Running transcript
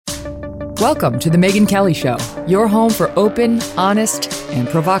Welcome to The Megyn Kelly Show, your home for open, honest, and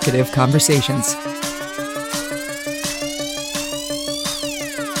provocative conversations.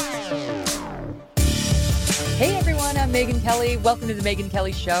 Hey everyone, I'm Megyn Kelly. Welcome to The Megyn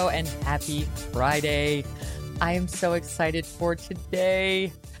Kelly Show and happy Friday. I am so excited for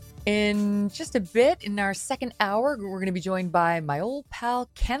today. In just a bit, in our second hour, we're going to be joined by my old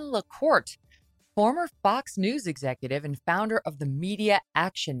pal Ken LaCorte, former Fox News executive and founder of the Media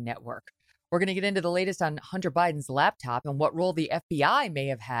Action Network. We're going to get into the latest on Hunter Biden's laptop and what role the FBI may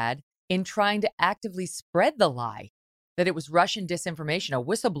have had in trying to actively spread the lie that it was Russian disinformation. A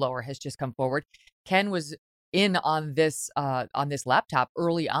whistleblower has just come forward. Ken was in on this laptop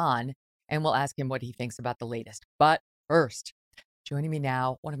early on, and we'll ask him what he thinks about the latest. But first, joining me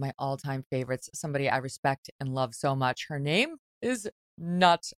now, one of my all-time favorites, somebody I respect and love so much. Her name is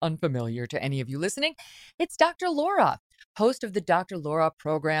not unfamiliar to any of you listening. It's Dr. Laura, host of the Dr. Laura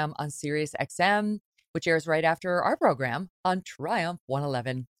program on Sirius XM, which airs right after our program on Triumph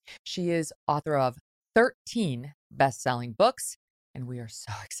 111. She is author of 13 best-selling books, and we are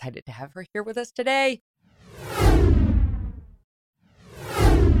so excited to have her here with us today.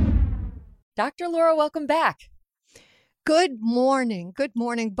 Dr. Laura, welcome back. Good morning. Good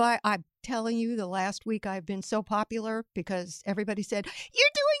morning. But I'm telling you, the last week I've been so popular because everybody said, "You're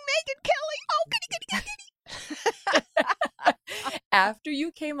doing Megyn Kelly." Oh, goody. After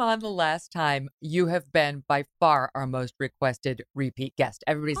you came on the last time, you have been by far our most requested repeat guest.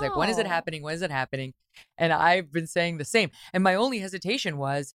 Everybody's like, when is it happening? When is it happening? And I've been saying the same. And my only hesitation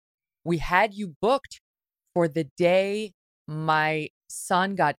was we had you booked for the day my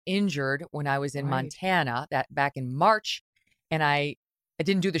son got injured when I was in Montana, that back in March. And I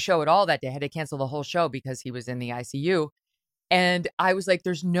didn't do the show at all that day. I had to cancel the whole show because he was in the ICU. And I was like,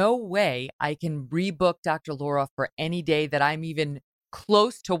 there's no way I can rebook Dr. Laura for any day that I'm even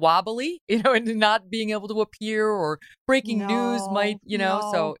close to wobbly, and not being able to appear or breaking news might,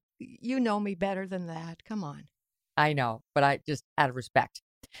 so. You know me better than that. Come on. I know, but I just out of respect.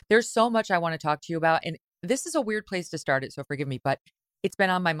 There's so much I want to talk to you about. And this is a weird place to start it, so forgive me, but it's been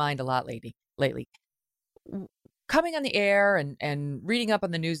on my mind a lot lately. Coming on the air and reading up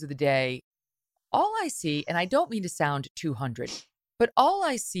on the news of the day, all I see, and I don't mean to sound 200, but all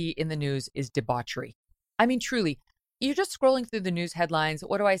I see in the news is debauchery. I mean, truly, you're just scrolling through the news headlines.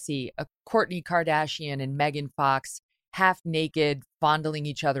 What do I see? A Kourtney Kardashian and Megan Fox half naked, fondling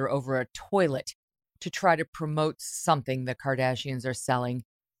each other over a toilet to try to promote something the Kardashians are selling.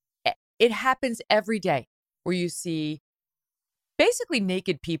 It happens every day where you see basically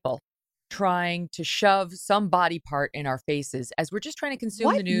naked people trying to shove some body part in our faces as we're just trying to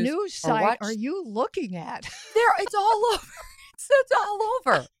consume the news. What news site are you looking at? It's all over. It's all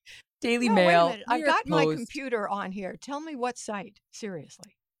over. Daily Mail. Wait a minute. I've got my Post. computer on here. Tell me what site.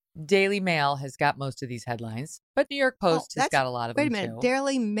 Seriously. Daily Mail has got most of these headlines, but New York Post has got a lot of them too. Wait a minute.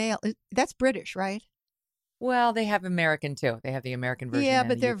 Daily Mail. That's British, right? Well, they have American too. They have the American version. Yeah,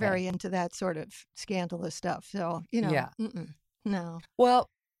 but they're UK. very into that sort of scandalous stuff. So, Yeah. No. Well,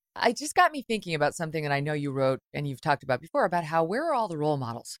 I just got me thinking about something that I know you wrote and you've talked about before about how where are all the role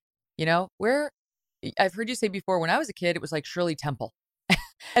models? Where I've heard you say before, when I was a kid, it was like Shirley Temple.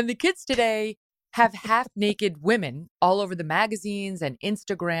 And the kids today have half naked women all over the magazines and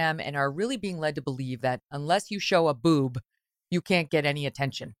Instagram and are really being led to believe that unless you show a boob, you can't get any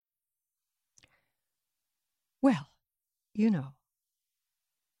attention. Well,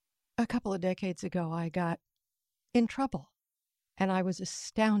 a couple of decades ago, I got in trouble. And I was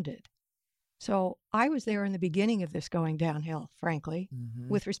astounded. So I was there in the beginning of this going downhill, frankly,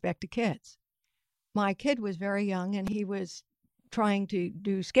 with respect to kids. My kid was very young and he was trying to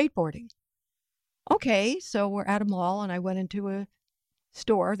do skateboarding. Okay, so we're at a mall and I went into a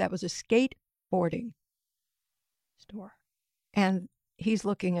store that was a skateboarding store. And he's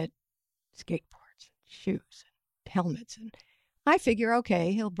looking at skateboards, shoes, and helmets. And I figure,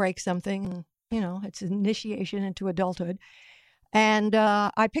 okay, he'll break something. It's an initiation into adulthood. And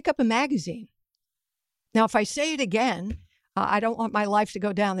I pick up a magazine. Now, if I say it again, I don't want my life to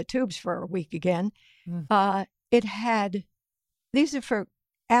go down the tubes for a week again. It had, these are for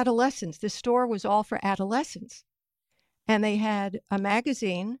adolescents. The store was all for adolescents. And they had a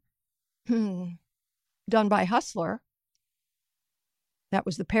magazine done by Hustler. That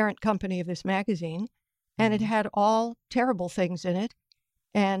was the parent company of this magazine. And it had all terrible things in it.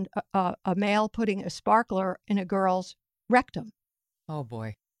 And a male putting a sparkler in a girl's rectum. Oh,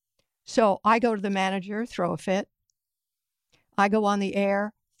 boy. So I go to the manager, throw a fit. I go on the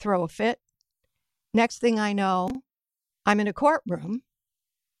air, throw a fit. Next thing I know, I'm in a courtroom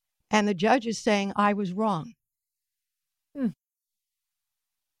and the judge is saying I was wrong.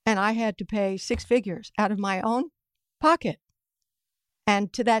 and I had to pay 6 figures out of my own pocket.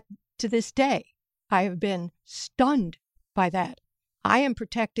 And to this day, I have been stunned by that. I am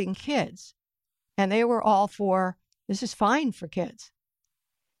protecting kids, and they were all for, this is fine for kids.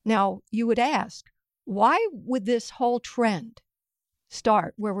 Now, you would ask, why would this whole trend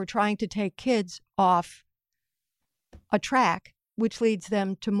start where we're trying to take kids off a track which leads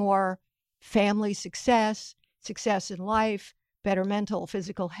them to more family success, success in life, better mental,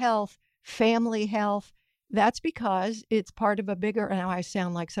 physical health, family health? That's because it's part of a bigger, and now I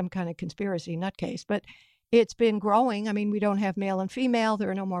sound like some kind of conspiracy nutcase, but it's been growing. I mean, we don't have male and female. There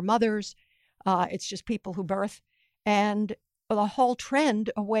are no more mothers. It's just people who birth. And the whole trend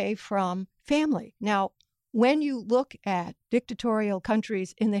away from family. Now, when you look at dictatorial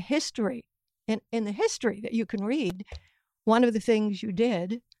countries in the history, in the history that you can read, one of the things you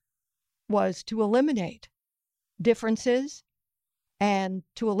did was to eliminate differences and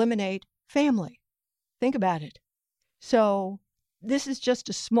to eliminate family. Think about it. So this is just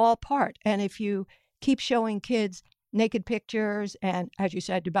a small part. And if you keep showing kids naked pictures and, as you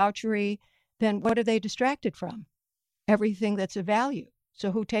said, debauchery, then what are they distracted from? Everything that's of value.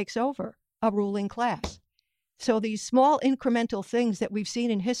 So who takes over? A ruling class. So these small incremental things that we've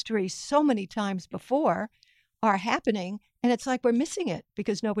seen in history so many times before are happening, and it's like we're missing it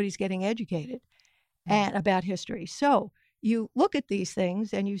because nobody's getting educated and about history. So you look at these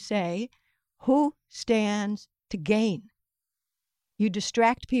things and you say, who stands to gain? You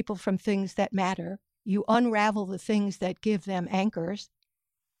distract people from things that matter. You unravel the things that give them anchors,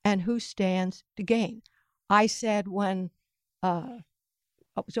 and who stands to gain? I said when it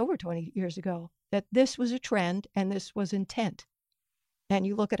was over 20 years ago that this was a trend and this was intent. And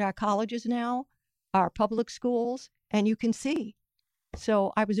you look at our colleges now, our public schools, and you can see.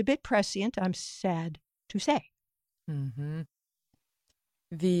 So I was a bit prescient, I'm sad to say. Mm-hmm.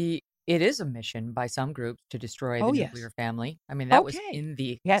 It is a mission by some groups to destroy the nuclear family. I mean, that was in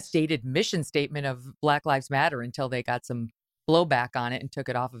the stated mission statement of Black Lives Matter until they got some blowback on it and took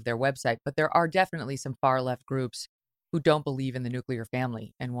it off of their website. But there are definitely some far left groups who don't believe in the nuclear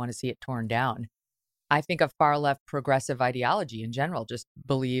family and want to see it torn down. I think a far left progressive ideology in general just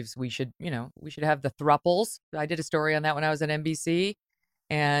believes we should have the thruples. I did a story on that when I was at NBC,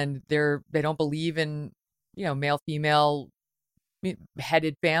 and they don't believe in, male, female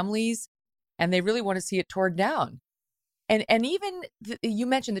headed families, and they really want to see it torn down. And even you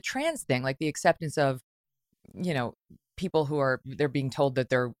mentioned the trans thing, like the acceptance of, people who they're being told that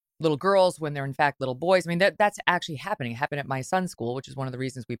they're little girls when they're in fact little boys. I mean, that's actually happening. It happened at my son's school, which is one of the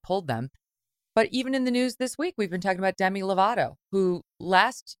reasons we pulled them. But even in the news this week, we've been talking about Demi Lovato, who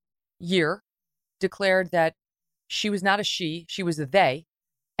last year declared that she was not a she was a they.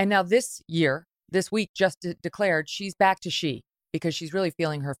 And now this week, just declared she's back to she because she's really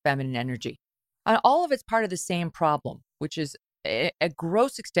feeling her feminine energy. And all of it's part of the same problem, which is a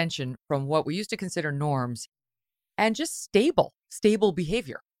gross extension from what we used to consider norms and just stable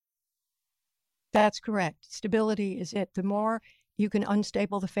behavior. That's correct. Stability is it. The more you can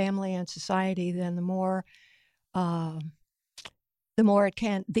unstable the family and society, then the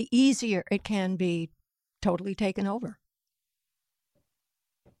easier it can be totally taken over.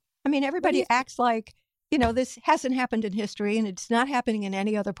 I mean, everybody acts like, this hasn't happened in history and it's not happening in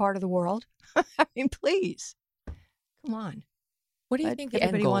any other part of the world. I mean, please, come on. What do you think the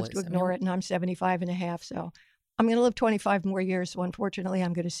end goal is? Everybody wants to ignore it, and I'm 75 and a half, so I'm going to live 25 more years. So unfortunately,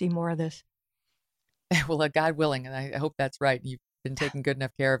 I'm going to see more of this. Well, God willing, and I hope that's right. You've been taking good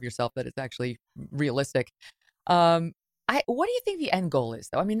enough care of yourself that it's actually realistic. What do you think the end goal is,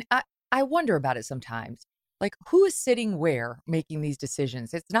 though? I mean, I wonder about it sometimes. Like, who is sitting where making these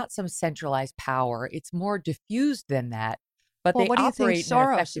decisions? It's not some centralized power. It's more diffused than that. But they operate in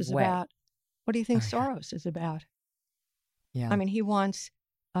an effective way. What do you think Soros is about? Yeah. I mean, he wants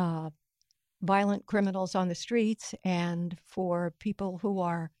violent criminals on the streets and for people who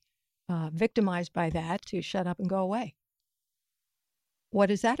are victimized by that to shut up and go away. What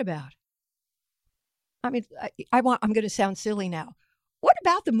is that about? I mean, I'm going to sound silly now. What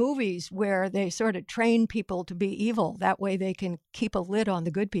about the movies where they sort of train people to be evil? That way they can keep a lid on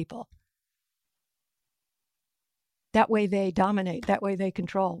the good people. That way they dominate. That way they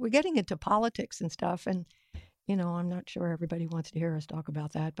control. We're getting into politics and stuff. And, I'm not sure everybody wants to hear us talk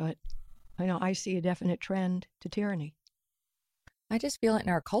about that. But I see a definite trend to tyranny. I just feel it in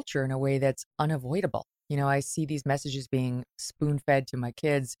our culture in a way that's unavoidable. I see these messages being spoon-fed to my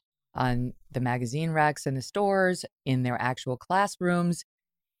kids on the magazine racks in the stores, in their actual classrooms.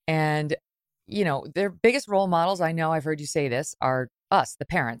 And, their biggest role models, I know I've heard you say this, are us, the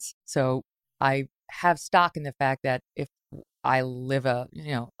parents. So I have stock in the fact that if I live a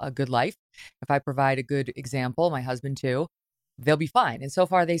good life, if I provide a good example, my husband too, they'll be fine. And so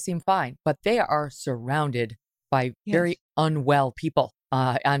far they seem fine, but they are surrounded by very Yes. unwell people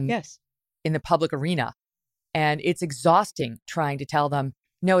Yes. in the public arena. And it's exhausting trying to tell them,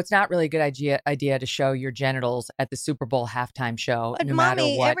 no, it's not really a good idea to show your genitals at the Super Bowl halftime show, But no matter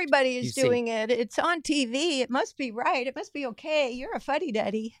mommy, what everybody you is see. doing it. It's on TV. It must be right. It must be okay. You're a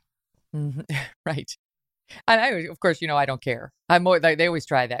fuddy-duddy. Mhm. Right. And of course, I don't care. I'm more, they always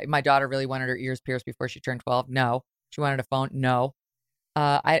try that. My daughter really wanted her ears pierced before she turned 12. No. She wanted a phone. No.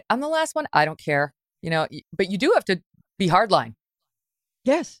 I'm the last one. I don't care. But you do have to be hardline.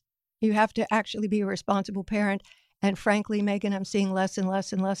 Yes. You have to actually be a responsible parent. And frankly, Megan, I'm seeing less and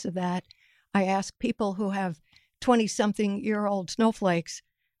less and less of that. I ask people who have 20-something-year-old snowflakes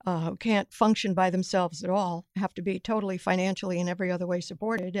who can't function by themselves at all, have to be totally financially and every other way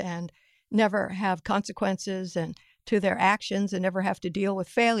supported and never have consequences and to their actions and never have to deal with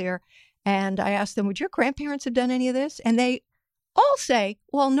failure. And I ask them, would your grandparents have done any of this? And they all say,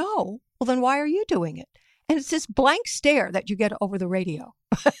 well, no. Well, then why are you doing it? And it's this blank stare that you get over the radio.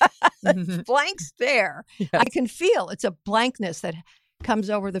 Blank stare. Yes. I can feel it's a blankness that comes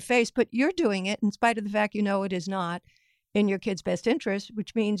over the face, but you're doing it in spite of the fact you know it is not in your kid's best interest,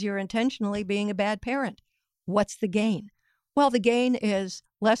 which means you're intentionally being a bad parent. What's the gain? Well, the gain is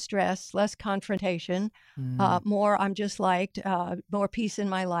less stress, less confrontation, more I'm just liked, more peace in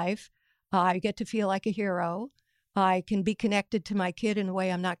my life. I get to feel like a hero. I can be connected to my kid in a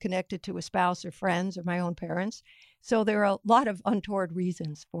way I'm not connected to a spouse or friends or my own parents. So there are a lot of untoward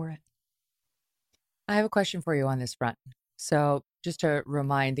reasons for it. I have a question for you on this front. So just to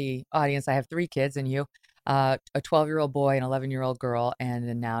remind the audience, I have 3 kids and you, a 12-year-old boy, an 11-year-old girl, and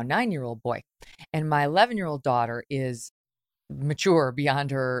a now 9-year-old boy. And my 11-year-old daughter is mature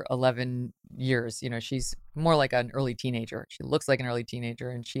beyond her 11 years. She's more like an early teenager. She looks like an early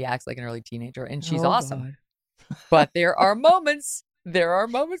teenager and she acts like an early teenager and she's awesome. God. But there are moments,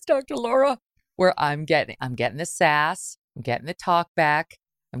 Dr. Laura, where I'm getting the sass, I'm getting the talk back,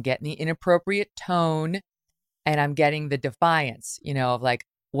 I'm getting the inappropriate tone, and I'm getting the defiance, of like,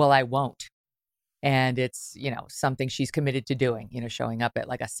 well, I won't. And it's, something she's committed to doing, showing up at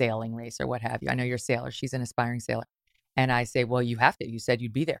like a sailing race or what have you. I know you're a sailor. She's an aspiring sailor. And I say, well, you have to. You said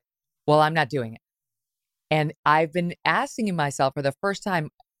you'd be there. Well, I'm not doing it. And I've been asking myself for the first time,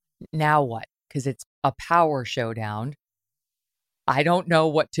 now what? Because it's a power showdown. I don't know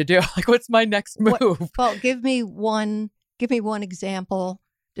what to do. Like, what's my next move? Well, give me one example.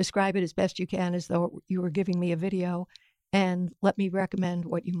 Describe it as best you can as though you were giving me a video, and let me recommend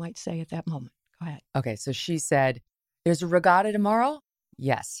what you might say at that moment. Go ahead. Okay, so she said, there's a regatta tomorrow?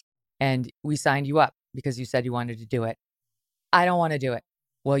 Yes. And we signed you up because you said you wanted to do it. I don't want to do it.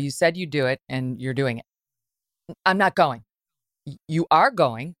 Well, you said you'd do it and you're doing it. I'm not going. You are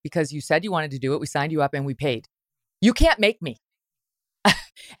going because you said you wanted to do it. We signed you up and we paid. You can't make me.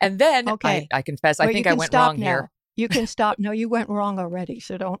 And then okay. I confess, I think I went wrong now. here. You can stop. No, you went wrong already.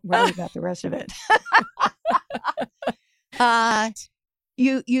 So don't worry about the rest of it.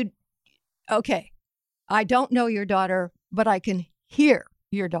 Okay. I don't know your daughter, but I can hear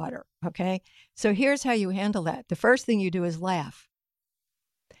your daughter. Okay. So here's how you handle that. The first thing you do is laugh.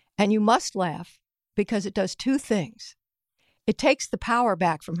 And you must laugh because it does 2 things. It takes the power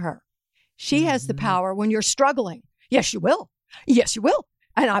back from her. She has the power when you're struggling. Yes, you will. Yes, you will.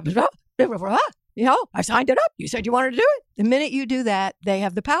 And I signed it up. You said you wanted to do it. The minute you do that, they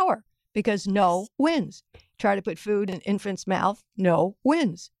have the power because no wins. Try to put food in infant's mouth. No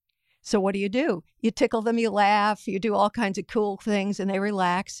wins. So what do? You tickle them, you laugh, you do all kinds of cool things and they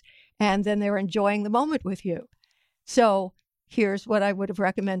relax and then they're enjoying the moment with you. So here's what I would have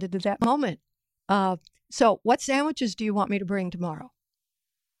recommended at that moment. So what sandwiches do you want me to bring tomorrow?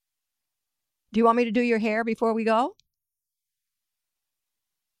 Do you want me to do your hair before we go?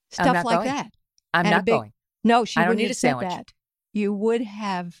 Stuff like that. I'm not going. No, she I don't wouldn't need have a said sandwich. that. You would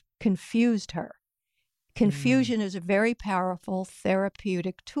have confused her. Confusion is a very powerful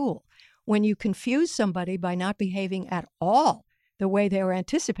therapeutic tool. When you confuse somebody by not behaving at all the way they were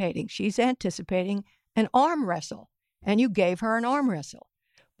anticipating, she's anticipating an arm wrestle, and you gave her an arm wrestle.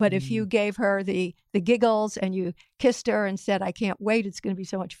 But if you gave her the giggles and you kissed her and said, I can't wait, it's going to be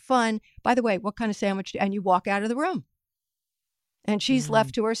so much fun. By the way, what kind of sandwich? And you walk out of the room. And she's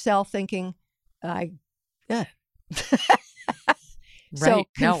left to herself thinking, So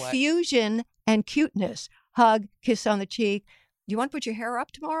confusion and cuteness, hug, kiss on the cheek. Do you want to put your hair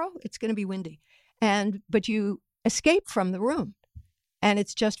up tomorrow? It's going to be windy. But you escape from the room and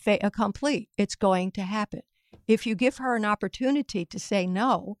it's just fait accompli. It's going to happen. If you give her an opportunity to say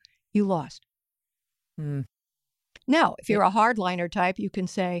no, you lost. No Now, if you're a hardliner type, you can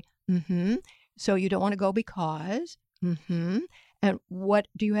say, so you don't want to go because, and what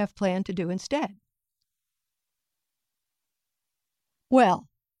do you have planned to do instead? Well,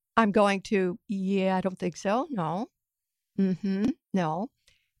 I'm going to, I don't think so. No. No.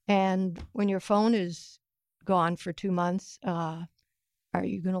 And when your phone is gone for 2 months, are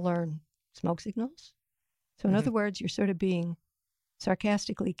you going to learn smoke signals? So in other words, you're sort of being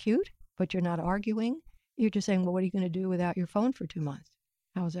sarcastically cute, but you're not arguing. You're just saying, well, what are you going to do without your phone for 2 months?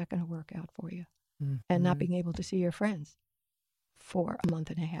 How is that going to work out for you? And not being able to see your friends for a month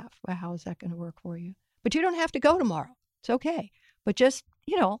and a half. Well, how is that going to work for you? But you don't have to go tomorrow. It's okay. But just,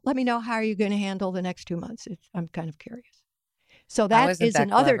 let me know how are you going to handle the next 2 months. I'm kind of curious. So that is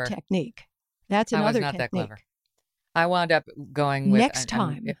another technique. That's another technique. I was not that clever. I wound up going with next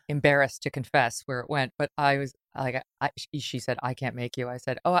time. I'm embarrassed to confess where it went, but I was like, she said, I can't make you. I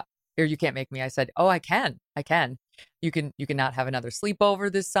said, or you can't make me. I said, I can. You cannot have another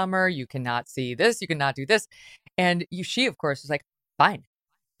sleepover this summer. You cannot see this. You cannot do this. And she, of course, was like, fine.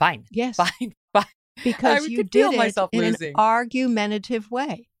 Yes. Fine. Because you did it in an argumentative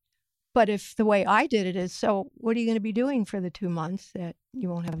way. But if the way I did it is, so what are you going to be doing for the 2 months that you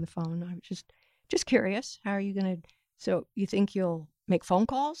won't have the phone? I'm just curious. How are you going to, so you think you'll make phone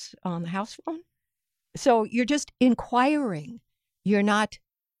calls on the house phone? So you're just inquiring. You're not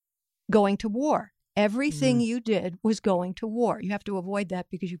going to war. Everything you did was going to war. You have to avoid that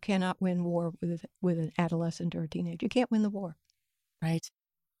because you cannot win war with an adolescent or a teenager. You can't win the war. Right.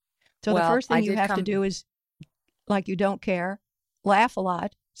 So the first thing you have to do is, like you don't care, laugh a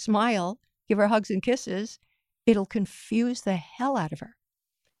lot, smile, give her hugs and kisses. It'll confuse the hell out of her.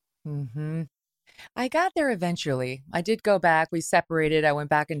 I got there eventually. I did go back. We separated. I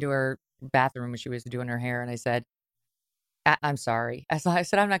went back into her bathroom when she was doing her hair, and I said, I'm sorry. I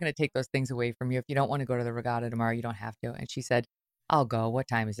said, I'm not going to take those things away from you. If you don't want to go to the regatta tomorrow, you don't have to. And she said, I'll go. What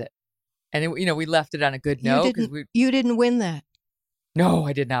time is it? And, we left it on a good note. You didn't win that. No,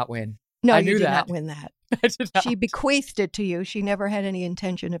 I did not win. No, you did not win that. I did not. She bequeathed it to you. She never had any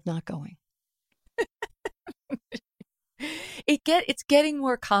intention of not going. It's getting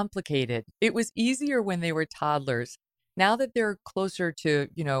more complicated. It was easier when they were toddlers. Now that they're closer to,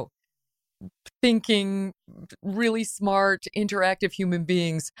 thinking, really smart, interactive human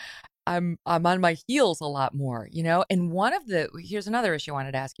beings, I'm on my heels a lot more, And here's another issue I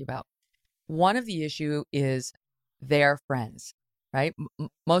wanted to ask you about. One of the issue is their friends, right?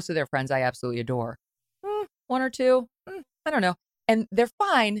 Most of their friends I absolutely adore. One or two, I don't know. And they're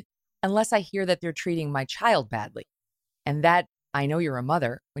fine unless I hear that they're treating my child badly. And that, I know you're a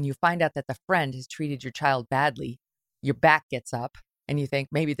mother. When you find out that the friend has treated your child badly, your back gets up and you think,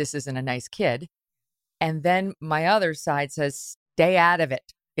 maybe this isn't a nice kid. And then my other side says, stay out of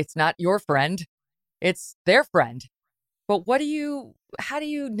it. It's not your friend. It's their friend. But how do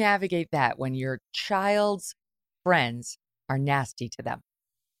you navigate that when your child's friends are nasty to them?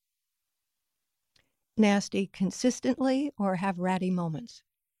 Nasty consistently or have ratty moments?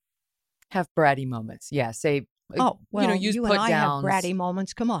 Have bratty moments. Yeah. Say, oh, well, use you put and I downs. have bratty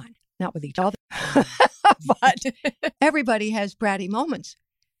moments. Come on. Not with each other. But everybody has bratty moments.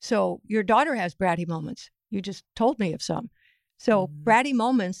 So your daughter has bratty moments. You just told me of some. So bratty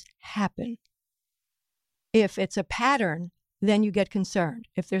moments happen. If it's a pattern, then you get concerned.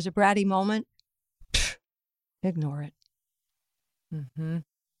 If there's a bratty moment, ignore it.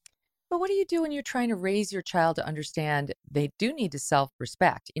 But what do you do when you're trying to raise your child to understand they do need to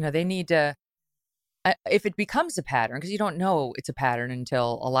self-respect? They need to, if it becomes a pattern, because you don't know it's a pattern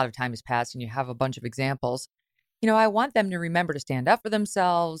until a lot of time has passed and you have a bunch of examples, I want them to remember to stand up for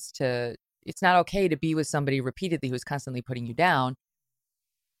themselves, it's not okay to be with somebody repeatedly who's constantly putting you down.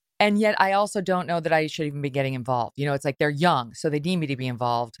 And yet I also don't know that I should even be getting involved. It's like they're young, so they need me to be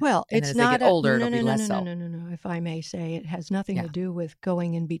involved. Well, and it's then as not they get older, it'll be less so. No. If I may say, it has nothing to do with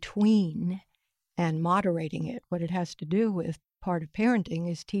going in between and moderating it. What it has to do with part of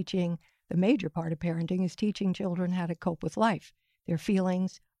parenting is the major part of parenting is teaching children how to cope with life, their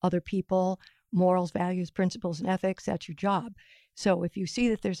feelings, other people, morals, values, principles, and ethics. That's your job. So if you see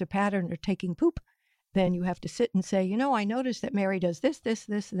that there's a pattern of taking poop, then you have to sit and say, I noticed that Mary does this, this,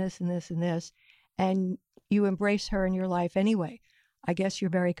 this, and this, and this, and this, and you embrace her in your life anyway. I guess you're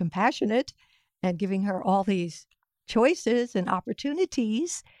very compassionate and giving her all these choices and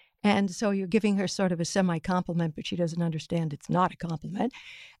opportunities, and so you're giving her sort of a semi-compliment, but she doesn't understand it's not a compliment.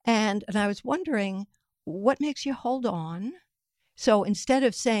 And I was wondering, what makes you hold on? So instead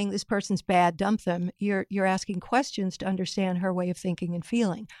of saying this person's bad, dump them, you're asking questions to understand her way of thinking and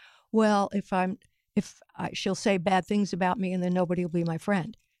feeling. Well, she'll say bad things about me and then nobody will be my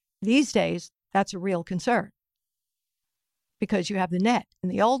friend. These days, that's a real concern. because you have the net. In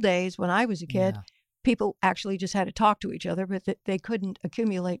the old days, when I was a kid, Yeah. people actually just had to talk to each other, but they couldn't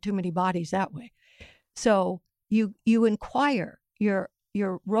accumulate too many bodies that way. So you inquire. Your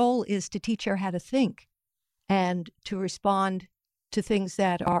role is to teach her how to think and to respond to things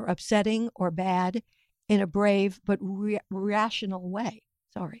that are upsetting or bad in a brave but rational way.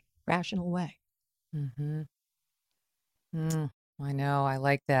 Rational way. Mm-hmm. I know. I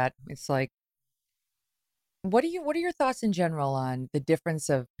like that. It's like, what are your thoughts in general on the difference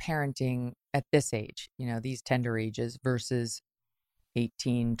of parenting at this age, these tender ages versus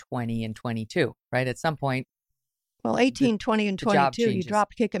 18, 20, and 22, right? At some point, Well, 18, 20, and the job 22, you changes.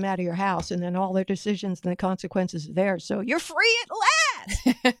 kick them out of your house, and then all their decisions and the consequences are there. So you're free at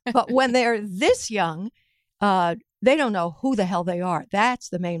last. But when they're this young, they don't know who the hell they are. That's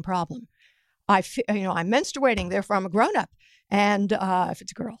the main problem. I'm menstruating, therefore I'm a grown-up. And if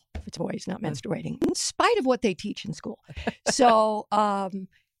it's a girl, if it's a boy, he's not menstruating, in spite of what they teach in school. So,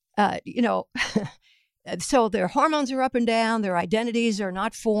 so their hormones are up and down, their identities are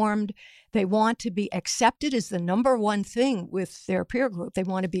not formed. They want to be accepted is the number one thing with their peer group. They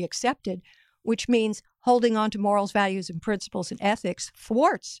want to be accepted, which means holding on to morals, values, and principles and ethics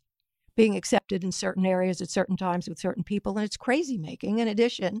thwarts being accepted in certain areas at certain times with certain people. And it's crazy making. In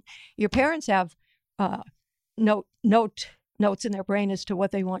addition, your parents have notes in their brain as to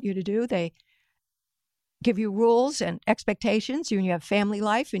what they want you to do. They give you rules and expectations. You have family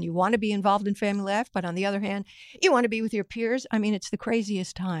life and you want to be involved in family life, but on the other hand, you want to be with your peers. I mean, it's the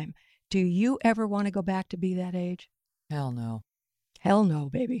craziest time. Do you ever want to go back to be that age? Hell no. Hell no,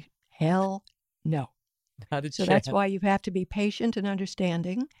 baby. Hell no. Not a chance. So that's why you have to be patient and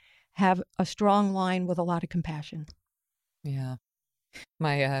understanding, have a strong line with a lot of compassion. Yeah.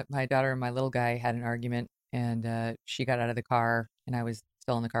 My daughter and my little guy had an argument, and she got out of the car and I was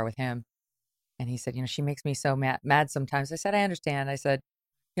still in the car with him. And he said, she makes me so mad sometimes. I said, I understand. I said,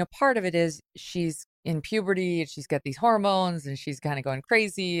 part of it is she's in puberty and she's got these hormones and she's kind of going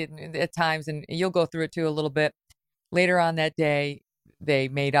crazy at times. And you'll go through it too a little bit. Later on that day, they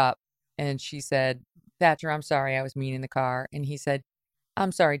made up and she said, Thatcher, I'm sorry. I was mean in the car. And he said,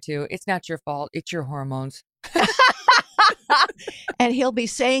 I'm sorry too. It's not your fault. It's your hormones. And he'll be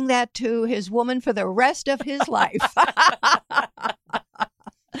saying that to his woman for the rest of his life.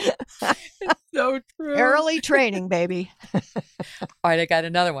 It's so true. Early training, baby. All right, I got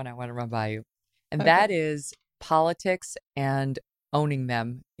another one I want to run by you. And that is politics and owning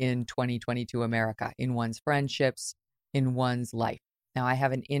them in 2022 America, in one's friendships, in one's life. Now, I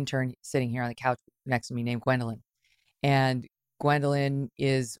have an intern sitting here on the couch next to me named Gwendolyn. And Gwendolyn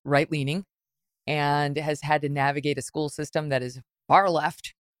is right-leaning and has had to navigate a school system that is far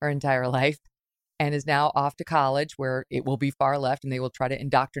left her entire life, and is now off to college where it will be far left and they will try to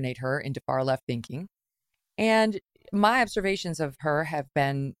indoctrinate her into far left thinking. And my observations of her have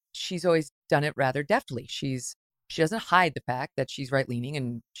been, she's always done it rather deftly. She doesn't hide the fact that she's right leaning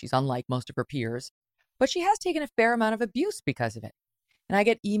and she's unlike most of her peers, but she has taken a fair amount of abuse because of it. And I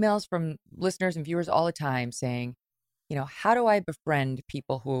get emails from listeners and viewers all the time saying, how do I befriend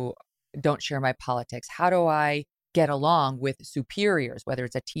people who don't share my politics? How do I get along with superiors, whether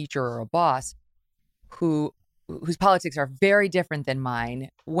it's a teacher or a boss, whose politics are very different than mine,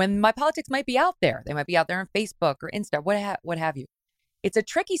 when my politics might be out there? They might be out there on Facebook or Insta, what have you. It's a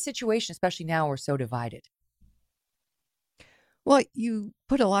tricky situation, especially now we're so divided. Well, you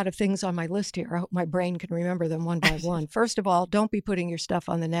put a lot of things on my list here. I hope my brain can remember them one by one. First of all, don't be putting your stuff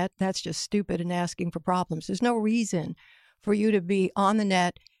on the net. That's just stupid and asking for problems. There's no reason for you to be on the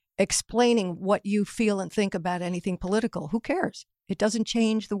net explaining what you feel and think about anything political. Who cares? It doesn't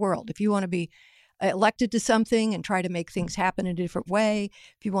change the world. If you want to be elected to something and try to make things happen in a different way,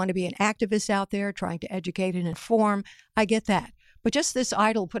 if you want to be an activist out there trying to educate and inform, I get that. But just this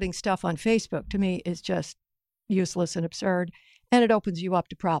idle putting stuff on Facebook, to me, is just useless and absurd, and it opens you up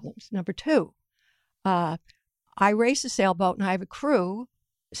to problems. Number two, I race a sailboat and I have a crew,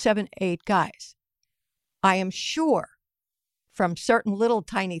 7, 8 guys. I am sure from certain little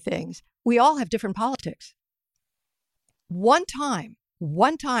tiny things, we all have different politics. One time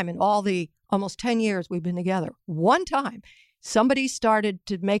in all the almost 10 years we've been together, one time somebody started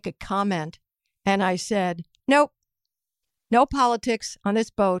to make a comment and I said, nope, no politics on this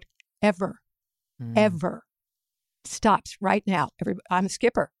boat ever, ever. Stops right now. I'm a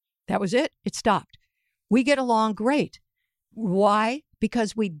skipper. That was it. It stopped. We get along great. Why?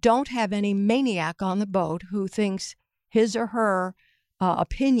 Because we don't have any maniac on the boat who thinks his or her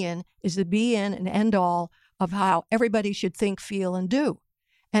opinion is the be in and end all of how everybody should think, feel, and do.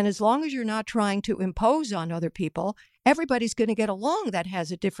 And as long as you're not trying to impose on other people everybody's going to get along that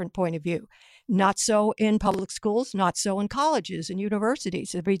has a different point of view. Not so in public schools, not so in colleges and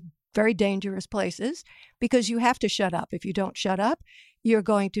universities. They're very dangerous places because you have to shut up. If you don't shut up, you're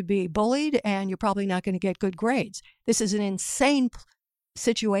going to be bullied and you're probably not going to get good grades. This is an insane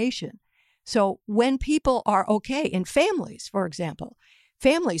situation. So when people are okay in families, for example,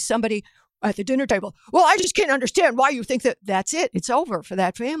 somebody at the dinner table, well, I just can't understand why you think that. That's it. It's over for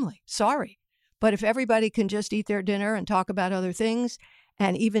that family. Sorry. But if everybody can just eat their dinner and talk about other things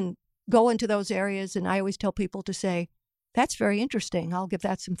and even go into those areas, and I always tell people to say, that's very interesting. I'll give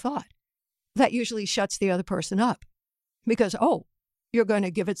that some thought. That usually shuts the other person up because, oh, you're going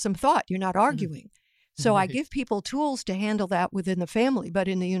to give it some thought. You're not arguing. So I give people tools to handle that within the family. But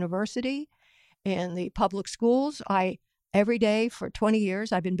in the university, in the public schools, every day for 20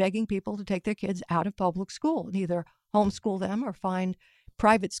 years, I've been begging people to take their kids out of public school and either homeschool them or find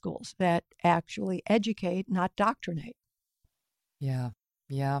private schools that actually educate, not doctrinate. Yeah.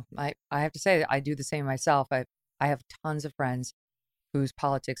 Yeah. I have to say, I do the same myself. I have tons of friends whose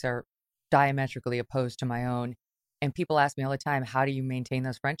politics are diametrically opposed to my own. And people ask me all the time, how do you maintain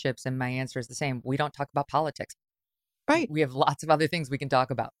those friendships? And my answer is the same. We don't talk about politics. Right. We have lots of other things we can talk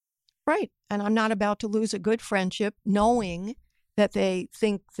about. Right. And I'm not about to lose a good friendship knowing that they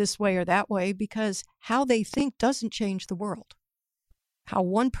think this way or that way, because how they think doesn't change the world. How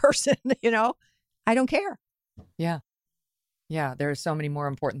one person, I don't care. Yeah. Yeah. There are so many more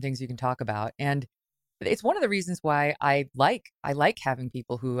important things you can talk about. And it's one of the reasons why I like having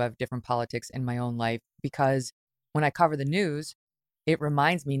people who have different politics in my own life, because when I cover the news, it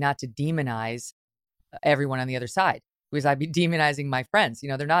reminds me not to demonize everyone on the other side, because I'd be demonizing my friends.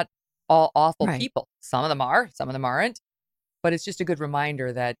 They're not all awful people. Some of them are, some of them aren't. But it's just a good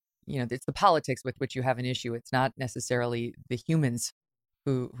reminder that, it's the politics with which you have an issue. It's not necessarily the humans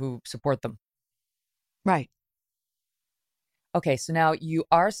who support them. Right. Okay, so now you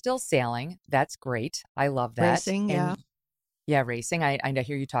are still sailing. That's great. I love that. Racing, yeah. Yeah, racing. I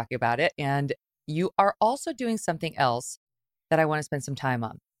hear you talking about it. And you are also doing something else that I want to spend some time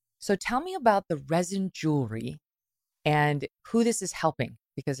on. So tell me about the resin jewelry and who this is helping,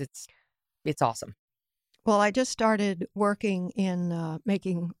 because it's awesome. Well, I just started working in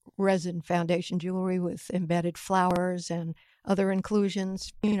making resin foundation jewelry with embedded flowers and other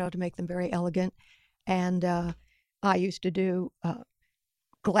inclusions, to make them very elegant. And I used to do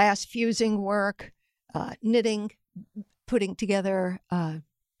glass fusing work, knitting, putting together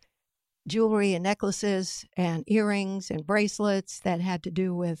jewelry and necklaces and earrings and bracelets that had to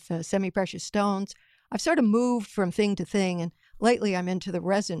do with semi-precious stones. I've sort of moved from thing to thing, and lately I'm into the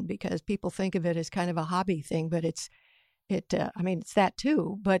resin because people think of it as kind of a hobby thing, but it's that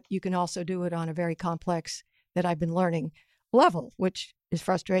too, but you can also do it on a very complex, that I've been learning, level, which is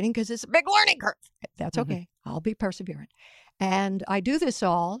frustrating because it's a big learning curve. That's okay. I'll be perseverant. And I do this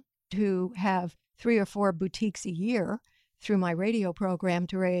all to have 3 or 4 boutiques a year through my radio program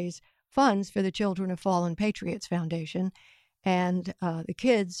to raise funds for the Children of Fallen Patriots Foundation. And the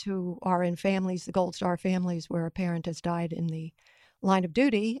kids who are in families, the Gold Star families where a parent has died in the line of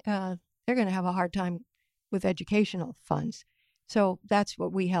duty, they're going to have a hard time with educational funds. So that's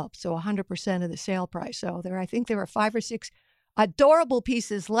what we help. So 100% of the sale price. So I think there are 5 or 6 adorable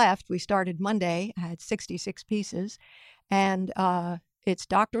pieces left. We started Monday. I had 66 pieces. And it's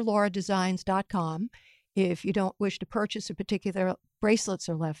drlauradesigns.com. If you don't wish to purchase a particular, bracelets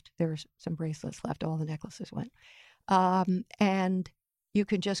are left. There's some bracelets left. All the necklaces went. And you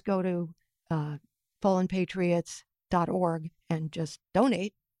can just go to fallenpatriots.org and just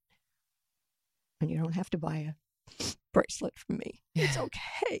donate. And you don't have to buy a bracelet from me. It's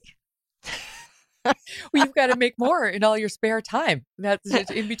okay. Well, you've got to make more in all your spare time. That's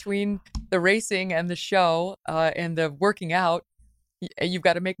in between the racing and the show and the working out. You've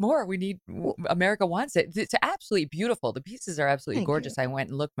got to make more. America wants it. It's absolutely beautiful. The pieces are absolutely gorgeous. I went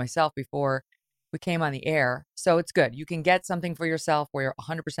and looked myself before we came on the air. So it's good. You can get something for yourself where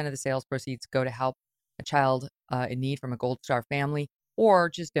 100% of the sales proceeds go to help a child in need from a Gold Star family, or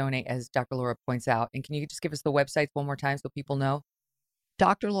just donate, as Dr. Laura points out. And can you just give us the websites one more time so people know?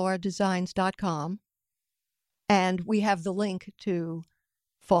 drlauradesigns.com. And we have the link to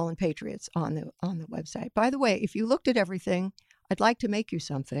Fallen Patriots on the website. By the way, if you looked at everything, I'd like to make you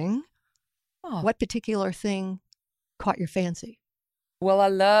something. Oh. What particular thing caught your fancy? Well, I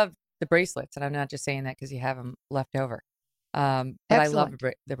love the bracelets, and I'm not just saying that because you have them left over. But I love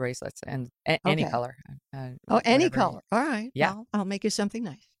the bracelets and any color. Any color. All right. Yeah. Well, I'll make you something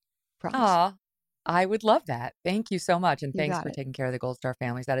nice. Promise. Aw, I would love that. Thank you so much. And thanks for taking care of the Gold Star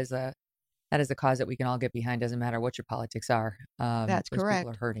families. That is a cause that we can all get behind. Doesn't matter what your politics are. That's correct.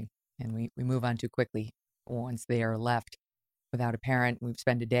 People are hurting, and we move on too quickly once they are left without a parent. We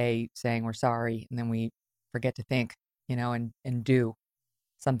spend a day saying we're sorry, and then we forget to think, and do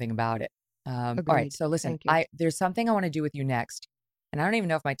something about it. All right. Agreed. So listen, Thank you. there's something I want to do with you next. And I don't even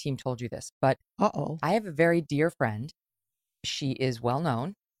know if my team told you this, but Uh-oh. I have a very dear friend. She is well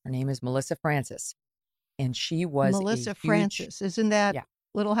known. Her name is Melissa Francis. And she was a Melissa huge, Francis. Isn't that yeah.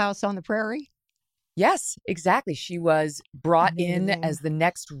 Little House on the Prairie? Yes, exactly. She was brought in Amazing. as the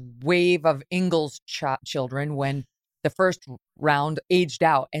next wave of Ingalls children when the first round aged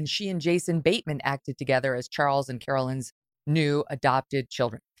out. And she and Jason Bateman acted together as Charles and Carolyn's new adopted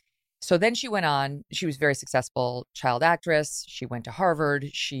children. So then she went on. She was a very successful child actress. She went to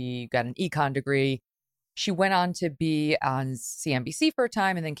Harvard. She got an econ degree. She went on to be on CNBC for a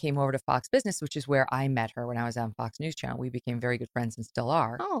time and then came over to Fox Business, which is where I met her when I was on Fox News Channel. We became very good friends and still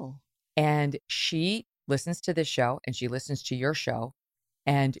are. Oh. And she listens to this show and she listens to your show.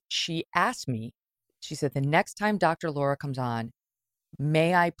 And she asked me, she said, the next time Dr. Laura comes on,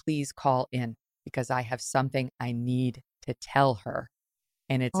 may I please call in because I have something I need to tell her.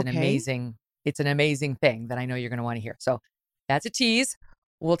 And it's Okay. an amazing thing that I know you're going to want to hear. So that's a tease.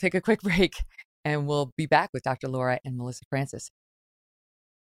 We'll take a quick break and we'll be back with Dr. Laura and Melissa Francis.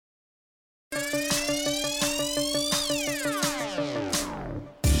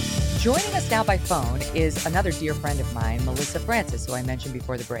 Joining us now by phone is another dear friend of mine, Melissa Francis, who I mentioned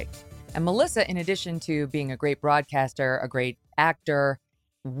before the break. And Melissa, in addition to being a great broadcaster, a great actor,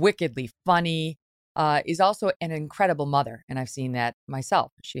 wickedly funny, is also an incredible mother. And I've seen that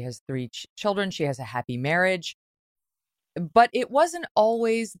myself. She has 3 children. She has a happy marriage. But it wasn't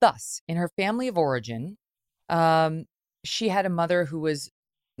always thus. In her family of origin, she had a mother who was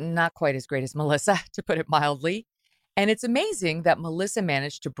not quite as great as Melissa, to put it mildly. And it's amazing that Melissa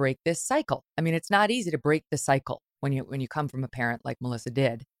managed to break this cycle. I mean, it's not easy to break the cycle when you come from a parent like Melissa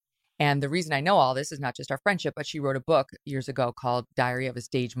did. And the reason I know all this is not just our friendship, but she wrote a book years ago called Diary of a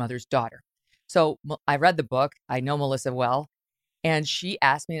Stage Mother's Daughter. So I read the book. I know Melissa well. And she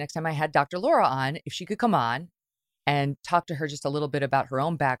asked me next time I had Dr. Laura on if she could come on and talk to her just a little bit about her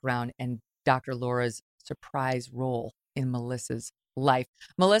own background and Dr. Laura's surprise role in Melissa's life.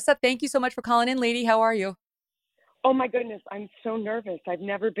 Melissa, thank you so much for calling in, lady. How are you? Oh my goodness, I'm so nervous. I've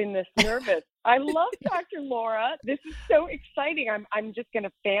never been this nervous. I love Dr. Laura. This is so exciting. I'm just going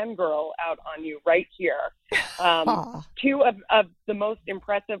to fangirl out on you right here. 2 of the most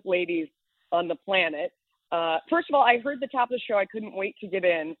impressive ladies on the planet. First of all, I heard the top of the show. I couldn't wait to get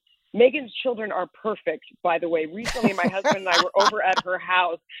in. Megan's children are perfect, by the way. Recently, my husband and I were over at her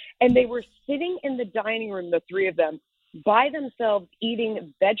house, and they were sitting in the dining room, the 3 of them, by themselves,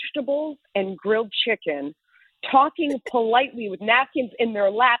 eating vegetables and grilled chicken, talking politely with napkins in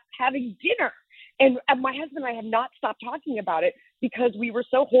their laps, having dinner. And my husband and I have not stopped talking about it because we were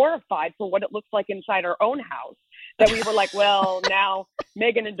so horrified for what it looks like inside our own house that we were like, well, now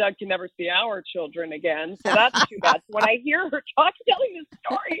Megan and Doug can never see our children again. So that's too bad. So when I hear her telling this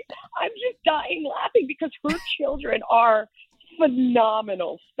story, I'm just dying laughing because her children are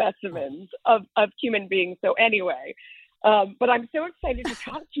phenomenal specimens of human beings. So anyway, but I'm so excited to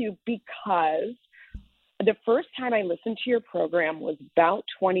talk to you because the first time I listened to your program was about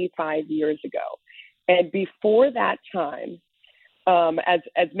 25 years ago. And before that time,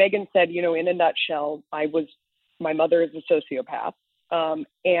 as Megan said, in a nutshell, my mother is a sociopath.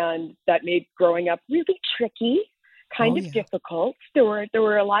 And that made growing up really tricky, kind of difficult. There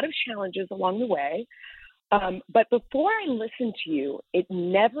were a lot of challenges along the way. But before I listened to you, it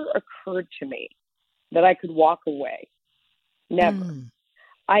never occurred to me that I could walk away. Never.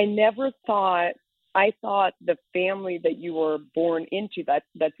 I never thought, I thought the family that you were born into,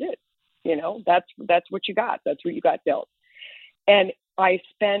 that's it. That's what you got. That's what you got dealt. And I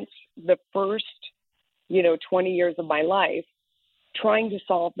spent the first, 20 years of my life trying to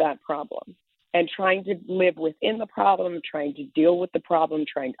solve that problem and trying to live within the problem, trying to deal with the problem,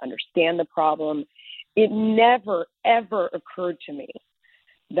 trying to understand the problem. It never, ever occurred to me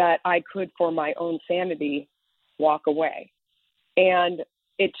that I could, for my own sanity, walk away. And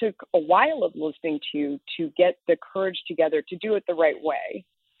it took a while of listening to you to get the courage together to do it the right way.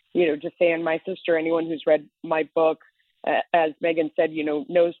 To say, and my sister, anyone who's read my book, as Megan said,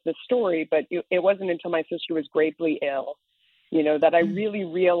 knows the story, but it wasn't until my sister was gravely ill, that I really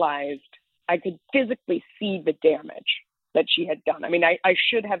realized I could physically see the damage that she had done. I mean, I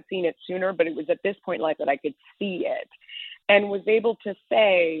should have seen it sooner, but it was at this point in life that I could see it and was able to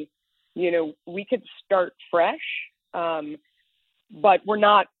say, we could start fresh, but we're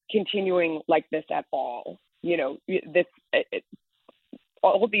not continuing like this at all.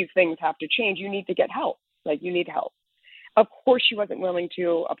 All these things have to change. You need to get help. You need help. Of course, she wasn't willing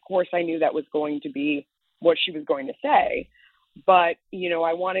to. Of course, I knew that was going to be what she was going to say. But,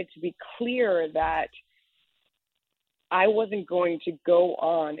 I wanted to be clear that I wasn't going to go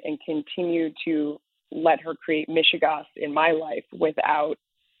on and continue to let her create mishigas in my life without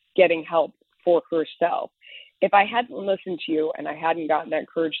getting help for herself. If I hadn't listened to you and I hadn't gotten that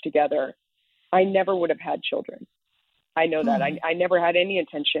courage together, I never would have had children. I know that. I never had any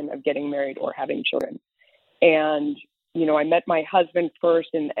intention of getting married or having children. And, I met my husband first,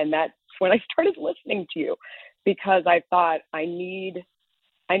 and that's when I started listening to you, because I thought I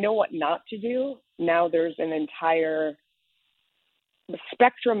know what not to do. Now there's an entire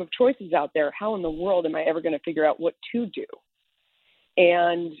spectrum of choices out there. How in the world am I ever going to figure out what to do?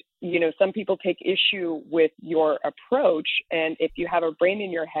 And, some people take issue with your approach. And if you have a brain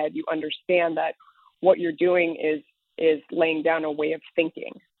in your head, you understand that what you're doing is laying down a way of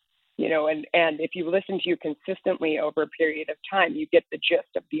thinking, and if you listen to you consistently over a period of time, you get the gist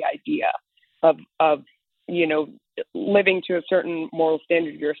of the idea of living to a certain moral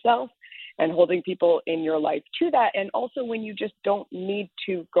standard yourself and holding people in your life to that. And also when you just don't need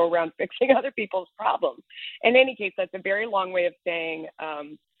to go around fixing other people's problems. In any case, that's a very long way of saying,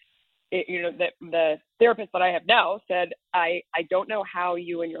 that the therapist that I have now said, I don't know how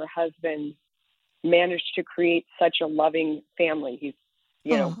you and your husband managed to create such a loving family. He's,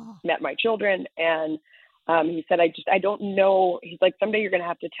 met my children, and he said, I don't know. He's like, someday you're going to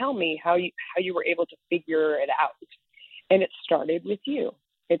have to tell me how you were able to figure it out. And it started with you.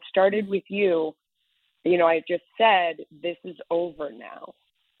 It started with you. I just said, this is over now.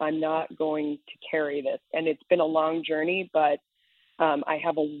 I'm not going to carry this. And it's been a long journey, but I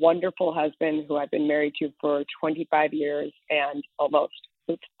have a wonderful husband who I've been married to for 25 years and almost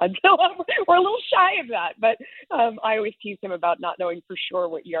until we're a little shy of that. But I always tease him about not knowing for sure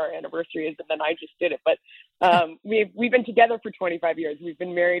what year our anniversary is, and then I just did it. But we've been together for 25 years. We've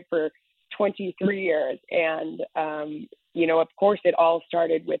been married for 23 years. And, of course, it all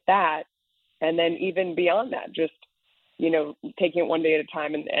started with that. And then even beyond that, just, taking it one day at a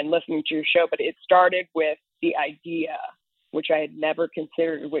time and listening to your show. But it started with the idea, which I had never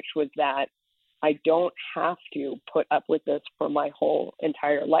considered, which was that I don't have to put up with this for my whole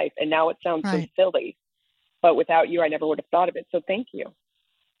entire life. And now it sounds so silly, but without you, I never would have thought of it. So thank you.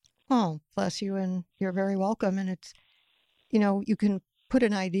 Oh, bless you. And you're very welcome. And it's, you can put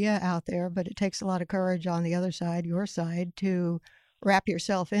an idea out there, but it takes a lot of courage on the other side, your side, to wrap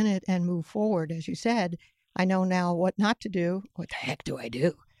yourself in it and move forward. As you said, I know now what not to do. What the heck do I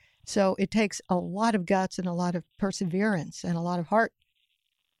do? So it takes a lot of guts and a lot of perseverance and a lot of heart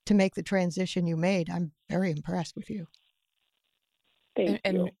to make the transition you made. I'm very impressed with you. Thank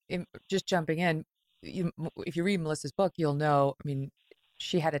you. And just jumping in, if you read Melissa's book, you'll know,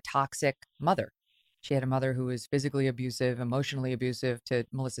 she had a toxic mother. She had a mother who was physically abusive, emotionally abusive to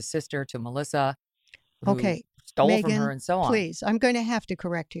Melissa's sister, to Melissa, who stole Megan, from her and so on. Please, I'm going to have to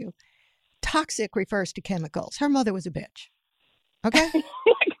correct you. Toxic refers to chemicals. Her mother was a bitch. Okay?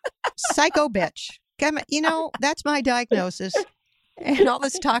 Psycho bitch. That's my diagnosis. And all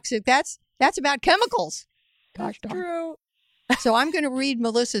this toxic, that's about chemicals. Gosh darn. True. So I'm going to read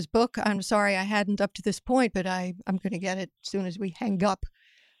Melissa's book. I'm sorry I hadn't up to this point, but I'm going to get it as soon as we hang up.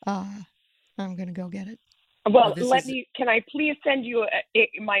 I'm going to go get it. Well, can I please send you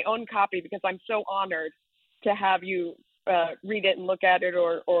my own copy, because I'm so honored to have you read it and look at it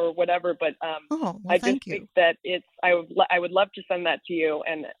or whatever. But I just think that I would love to send that to you.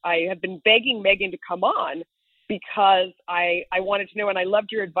 And I have been begging Megan to come on because I wanted to know, and I loved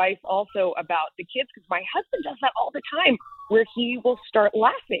your advice also about the kids, because my husband does that all the time, where he will start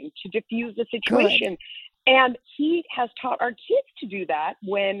laughing to diffuse the situation. Good. And he has taught our kids to do that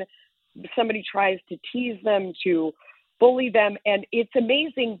when somebody tries to tease them, to bully them. And it's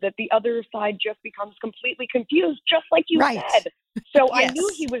amazing that the other side just becomes completely confused, just like you said. So yes. I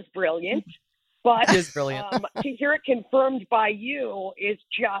knew he was brilliant, but he is brilliant. To hear it confirmed by you is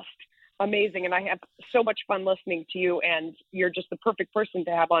just amazing. And I have so much fun listening to you, and you're just the perfect person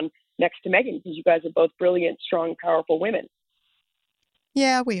to have on next to Megan, because you guys are both brilliant, strong, powerful women.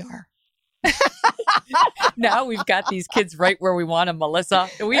 Yeah, we are. Now we've got these kids right where we want them, Melissa.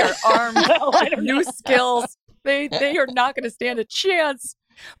 We are armed with new skills. They are not going to stand a chance.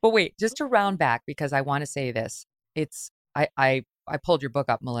 But wait, just to round back, because I want to say this. I pulled your book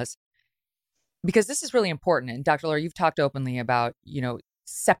up, Melissa, because this is really important. And Dr. Laura, you've talked openly about,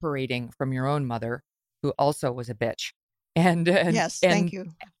 separating from your own mother, who also was a bitch. And yes, thank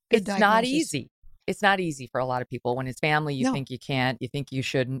you. It's not easy. It's not easy for a lot of people. When it's family, you think you can't, you think you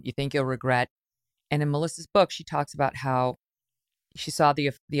shouldn't, you think you'll regret. And in Melissa's book, she talks about how she saw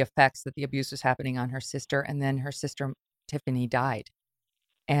the effects that the abuse was happening on her sister, and then her sister Tiffany died.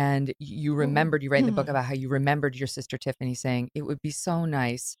 And you remembered, you write in the book about how you remembered your sister Tiffany saying, it would be so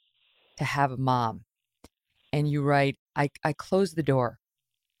nice to have a mom. And you write, I closed the door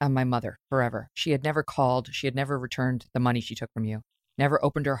on my mother forever. She had never called. She had never returned the money she took from you, never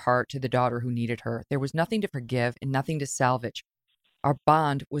opened her heart to the daughter who needed her. There was nothing to forgive and nothing to salvage. Our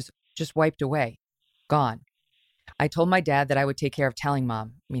bond was just wiped away, gone. I told my dad that I would take care of telling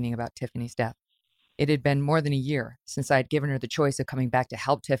mom, meaning about Tiffany's death. It had been more than a year since I had given her the choice of coming back to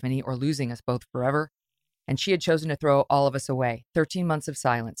help Tiffany or losing us both forever, and she had chosen to throw all of us away. 13 months of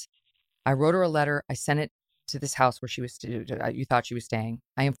silence. I wrote her a letter. I sent it to this house where you thought she was staying.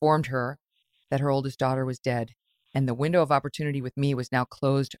 I informed her that her oldest daughter was dead, and the window of opportunity with me was now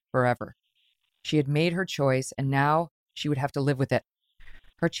closed forever. She had made her choice, and now she would have to live with it.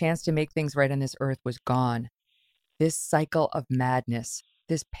 Her chance to make things right on this earth was gone. This cycle of madness,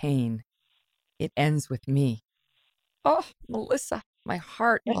 this pain, it ends with me. Oh, Melissa, my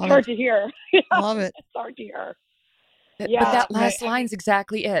heart. It's hard to hear. Love it. It's hard to hear. But that last line's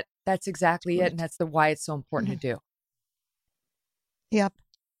exactly it. That's exactly it. And that's why it's so important to do. Yep.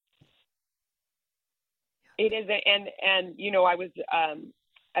 It is. And you know, I was,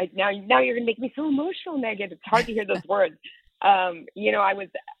 now you're going to make me so emotional, Megan. It's hard to hear those words. You know, I was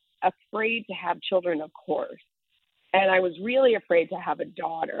afraid to have children, of course. And I was really afraid to have a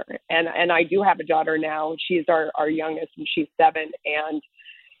daughter. And I do have a daughter now. She's our youngest, and she's 7. And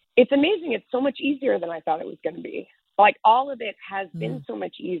it's amazing. It's so much easier than I thought it was going to be. Like, all of it has been so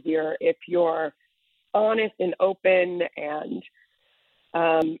much easier if you're honest and open and,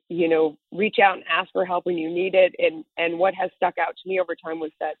 you know, reach out and ask for help when you need it. And what has stuck out to me over time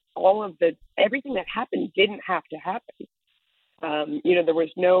was that everything that happened didn't have to happen. You know, there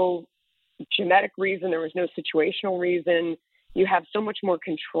was no genetic reason. There was no situational reason. You have so much more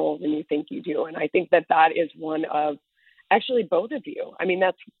control than you think you do. And I think that is one of, actually, both of you. I mean,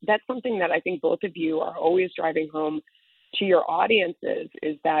 that's something that I think both of you are always driving home to your audiences,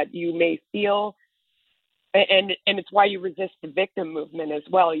 is that you may feel, and it's why you resist the victim movement as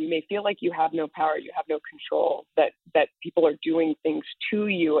well. You may feel like you have no power, you have no control, that people are doing things to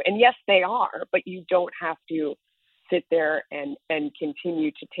you. And yes, they are, but you don't have to sit there and continue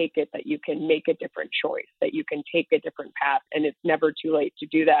to take it, that you can make a different choice, that you can take a different path, and it's never too late to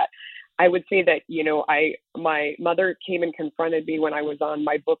do that. I would say that, you know, my mother came and confronted me when I was on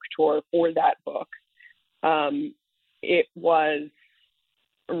my book tour for that book. It was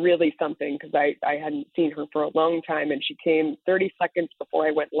really something, because I hadn't seen her for a long time, and she came 30 seconds before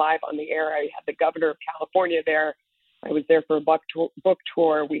I went live on the air. I had the governor of California there. I was there for a book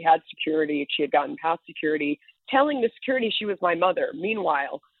tour. We had security. She had gotten past security, telling the security she was my mother.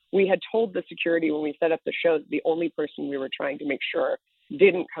 Meanwhile, we had told the security when we set up the show that the only person we were trying to make sure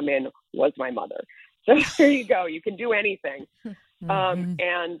didn't come in was my mother. So there you go. You can do anything.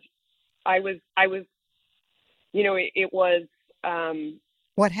 And I was, you know, it was,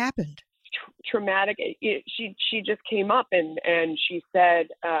 what happened? Traumatic. She just came up and she said,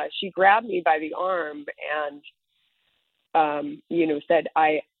 she grabbed me by the arm and, you know, said,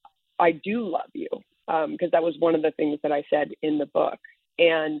 I do love you. Because that was one of the things that I said in the book.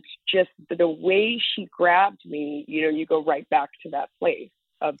 And just the way she grabbed me, you know, you go right back to that place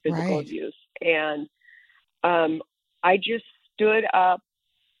of physical abuse. And I just stood up.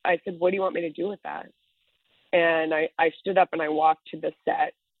 I said, what do you want me to do with that? And I stood up and I walked to the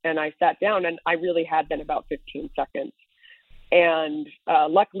set and I sat down, and I really had been about 15 seconds. And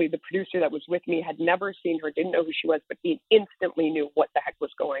luckily, the producer that was with me had never seen her, didn't know who she was, but he instantly knew what the heck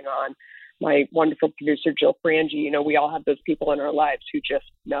was going on. My wonderful producer, Jill Frangie, you know, we all have those people in our lives who just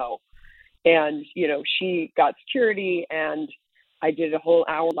know. And, you know, she got security, and I did a whole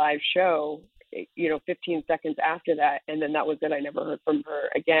hour live show, you know, 15 seconds after that. And then that was it. I never heard from her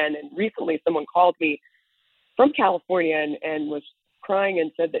again. And recently someone called me from California and was crying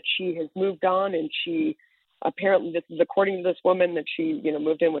and said that she has moved on, and she apparently, this is according to this woman, that she, you know,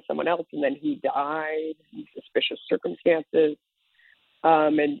 moved in with someone else, and then he died in suspicious circumstances.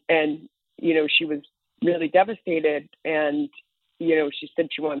 And, you know, she was really devastated, and, you know, she said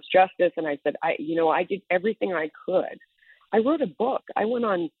she wants justice. And I said, I did everything I could. I wrote a book. I went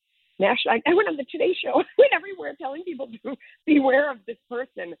on I went on the Today Show. I went everywhere telling people to beware of this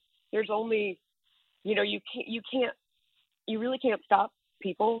person. There's only, you know, you really can't stop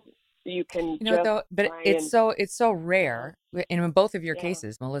people. You can, you know, though, but it's so rare. And in both of your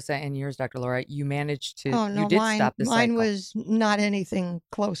cases, Melissa and yours, Dr. Laura, you managed to, you did stop the cycle. Mine was not anything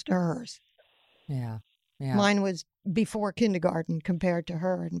close to hers. Yeah. Mine was before kindergarten compared to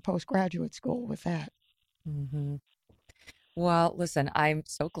her in postgraduate school with that. Mm-hmm. Well, listen, I'm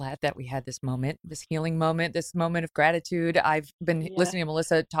so glad that we had this moment, this healing moment, this moment of gratitude. I've been Yeah. listening to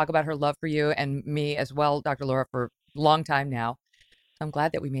Melissa talk about her love for you and me as well, Dr. Laura, for a long time now. I'm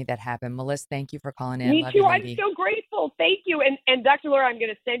glad that we made that happen. Melissa, thank you for calling in. Me Love too. you, I'm lady. so grateful. Thank you. And Dr. Laura, I'm going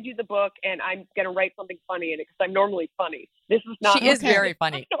to send you the book, and I'm going to write something funny in it because I'm normally funny. This is not. She is Okay. very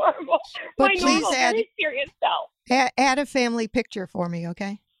funny. Normal. But My please normal, add- very serious self. Add a family picture for me,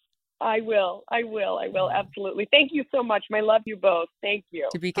 okay? I will. Absolutely. Thank you so much. I love you both. Thank you.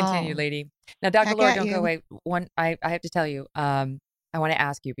 To be continued, Oh, lady. Now, Dr. back Laura, at don't go you. away. I have to tell you, I want to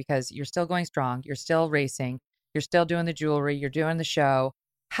ask you because you're still going strong. You're still racing. You're still doing the jewelry. You're doing the show.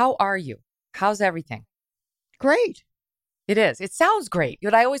 How are you? How's everything? Great. It is. It sounds great,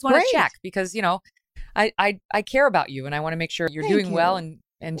 but I always want Great. to check because, I care about you and I want to make sure you're Thank doing well you.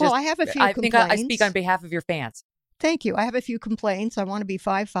 and Well, just, I have a few I think I speak complaints. on behalf of your fans. Thank you. I have a few complaints. I want to be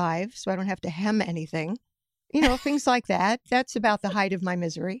 5'5", so I don't have to hem anything. Things like that. That's about the height of my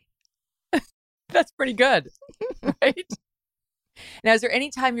misery. That's pretty good, right? Now, is there any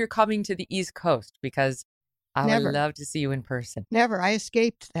time you're coming to the East Coast? Because I Never. would love to see you in person. Never. I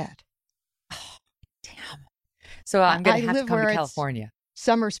escaped that. Damn. So I'm going I to have to live come where to it's California.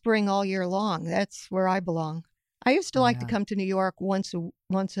 Summer, spring, all year long. That's where I belong. I used to like to Yeah. come to New York once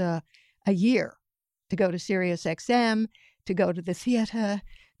a year to go to Sirius XM, to go to the theater,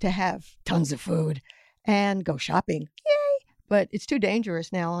 to have tons of food, and go shopping. Yay! But it's too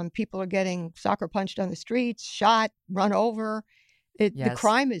dangerous now, and people are getting soccer punched on the streets, shot, run over. The Yes.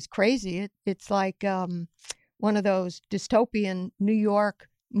 crime is crazy. It's like one of those dystopian New York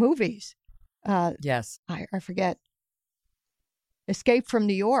movies. Yes. I forget. Escape from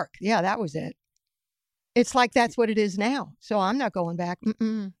New York. Yeah, that was it. It's like that's what it is now. So I'm not going back.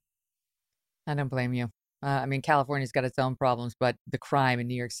 Mm-mm. I don't blame you. California's got its own problems, but the crime in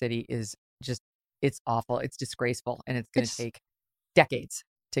New York City is just, it's awful. It's disgraceful. And it's going to take decades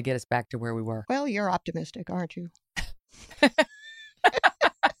to get us back to where we were. Well, you're optimistic, aren't you?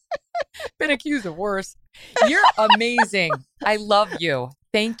 Been accused of worse. You're amazing. I love you.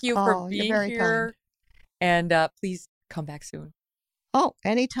 Thank you for Oh, you're being very here. kind. And please come back soon. Oh,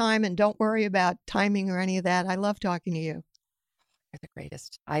 anytime. And don't worry about timing or any of that. I love talking to you. You're the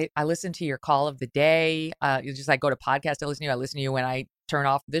greatest. I listen to your call of the day. You just go to podcast to listen to you. I listen to you when I turn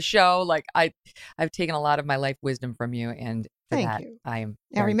off this show. I've taken a lot of my life wisdom from you, and for Thank that you. I am.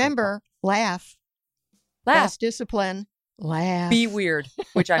 Now very remember, laugh. grateful. Best discipline. Laugh. Be weird,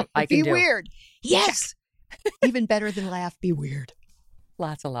 which I can Be do. weird. Yes. Even better than laugh. Be weird.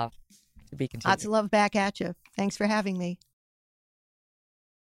 Lots of love. To be continued. Lots of love back at you. Thanks for having me.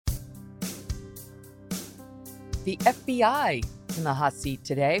 The FBI in the hot seat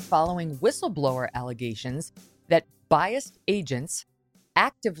today following whistleblower allegations that biased agents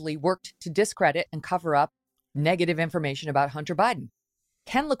actively worked to discredit and cover up negative information about Hunter Biden.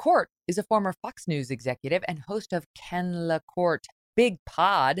 Ken LaCorte is a former Fox News executive and host of Ken LaCorte Big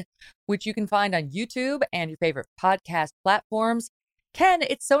Pod, which you can find on YouTube and your favorite podcast platforms. Ken,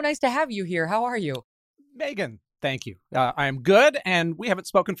 it's so nice to have you here. How are you? Megan, thank you. I'm good, and we haven't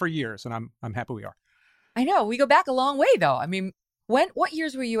spoken for years, and I'm happy we are. I know. We go back a long way, though. What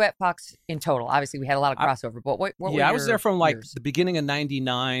years were you at Fox in total? Obviously, we had a lot of crossover, but what were I was there from years? the beginning of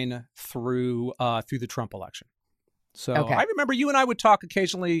 '99 through the Trump election. So Okay. I remember you and I would talk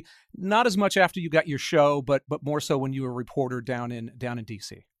occasionally, not as much after you got your show, but more so when you were a reporter down in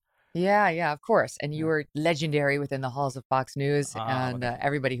D.C. Yeah, of course. And you were legendary within the halls of Fox News, and okay.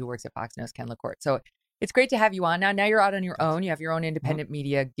 everybody who works at Fox knows Ken LaCorte. So it's great to have you on. Now you're out on your own. You have your own independent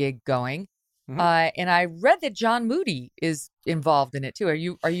media gig going. Mhm. And I read that John Moody is involved in it too. Are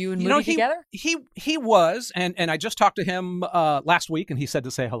you and Moody together? He was, and I just talked to him last week, and he said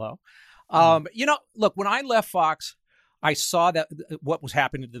to say hello. Look, when I left Fox, I saw that what was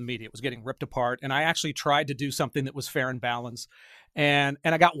happening to the media. It was getting ripped apart, and I actually tried to do something that was fair and balanced. And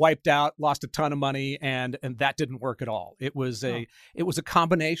I got wiped out, lost a ton of money, and that didn't work at all. It was a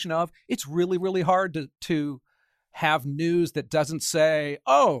combination of, it's really, really hard to have news that doesn't say,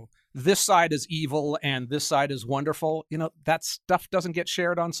 oh, this side is evil and this side is wonderful. That stuff doesn't get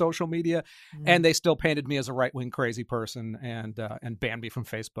shared on social media. And they still painted me as a right-wing crazy person and banned me from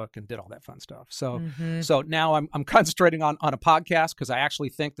Facebook and did all that fun stuff. So so now I'm concentrating on a podcast because I actually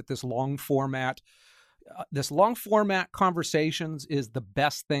think that this long format conversations is the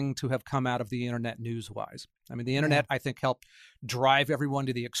best thing to have come out of the internet news-wise. I mean, the internet, I think, helped drive everyone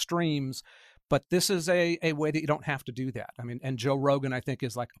to the extremes. But this is a way that you don't have to do that. I mean, and Joe Rogan, I think,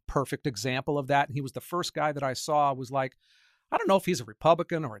 is like a perfect example of that. And he was the first guy that I saw was like, I don't know if he's a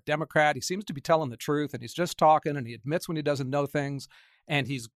Republican or a Democrat. He seems to be telling the truth, and he's just talking, and he admits when he doesn't know things, and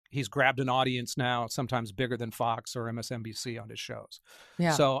he's he's grabbed an audience now, sometimes bigger than Fox or MSNBC on his shows.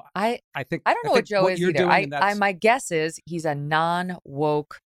 Yeah. So I think don't know what Joe is you're either. doing, My guess is he's a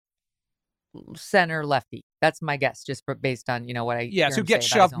non-woke center lefty. That's my guess, just based on what I hear so him get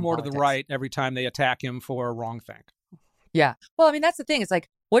say about his shoved own more to the politics. right every time they attack him for a wrong thing. Yeah. Well, I mean, that's the thing. It's like,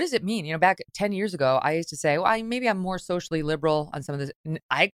 what does it mean? Back 10 years ago, I used to say, well, maybe I'm more socially liberal on some of this.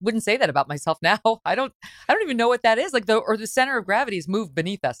 I wouldn't say that about myself now. I don't even know what that is. Like the center of gravity has moved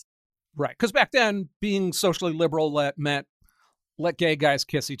beneath us. Right. Because back then, being socially liberal meant let gay guys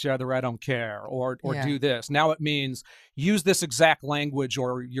kiss each other, I don't care, or do this. Now it means use this exact language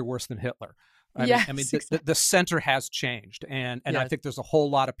or you're worse than Hitler. I mean, the center has changed. And I think there's a whole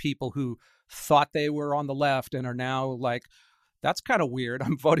lot of people who thought they were on the left and are now like, that's kind of weird.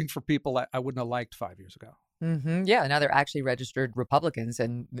 I'm voting for people I wouldn't have liked 5 years ago. Mm-hmm. Yeah, now they're actually registered Republicans,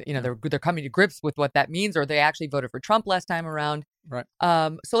 and they're coming to grips with what that means, or they actually voted for Trump last time around. Right.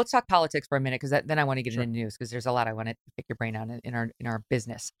 So let's talk politics for a minute, because then I want to get Sure. into news, because there's a lot I want to pick your brain on in our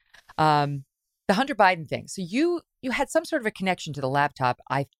business. The Hunter Biden thing. So you had some sort of a connection to the laptop.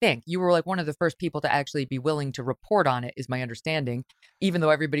 I think you were like one of the first people to actually be willing to report on it, is my understanding, even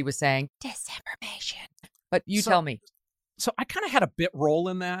though everybody was saying disinformation. But tell me. So I kind of had a bit role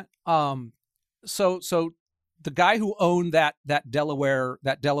in that. So the guy who owned that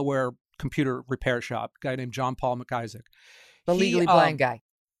Delaware computer repair shop, a guy named John Paul McIsaac, the legally blind guy.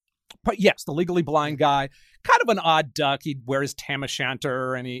 But yes, the legally blind guy, kind of an odd duck. He'd wear his tam o'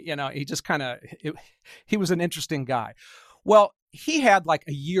 shanter, and he just he was an interesting guy. Well, he had like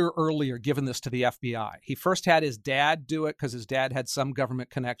a year earlier given this to the FBI. He first had his dad do it because his dad had some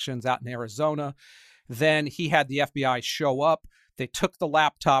government connections out in Arizona. Then he had the FBI show up. They took the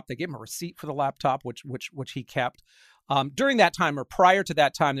laptop. They gave him a receipt for the laptop, which he kept. During that time, or prior to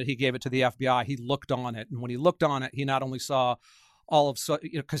that time that he gave it to the FBI, he looked on it. And when he looked on it, he not only saw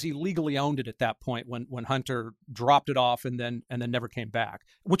because he legally owned it at that point when Hunter dropped it off and then never came back,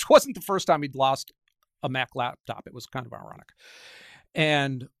 which wasn't the first time he'd lost a Mac laptop. It was kind of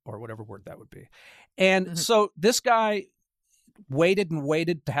ironic, or whatever word that would be. And so this guy waited and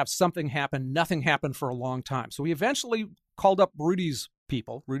waited to have something happen. Nothing happened for a long time. So he eventually called up Rudy's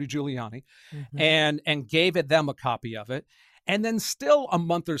people, Rudy Giuliani, and gave them a copy of it. And then still a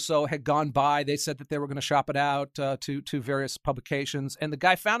month or so had gone by. They said that they were going to shop it out to various publications. And the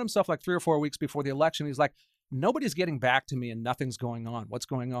guy found himself like 3 or 4 weeks before the election. He's like, nobody's getting back to me and nothing's going on. What's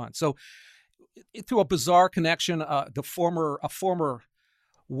going on? So through a bizarre connection, a former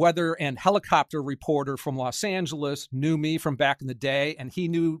weather and helicopter reporter from Los Angeles knew me from back in the day, and he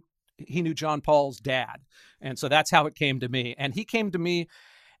knew John Paul's dad. And so that's how it came to me. And he came to me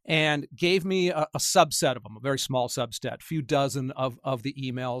and gave me a subset of them, a very small subset, a few dozen of the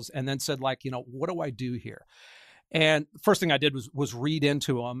emails, and then said, like, what do I do here? And the first thing I did was read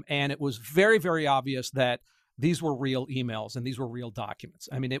into them, and it was very, very obvious that these were real emails and these were real documents.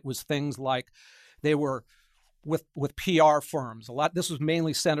 I mean, it was things like they were with PR firms. This was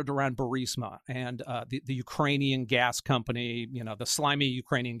mainly centered around Burisma and the Ukrainian gas company, the slimy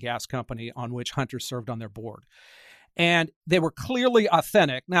Ukrainian gas company on which Hunter served on their board. And they were clearly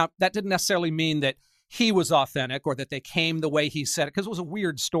authentic. Now, that didn't necessarily mean that he was authentic or that they came the way he said it, because it was a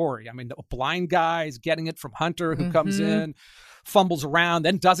weird story. I mean, the blind guy is getting it from Hunter, who comes in, fumbles around,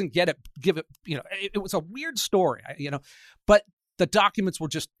 then doesn't give it. It was a weird story, but the documents were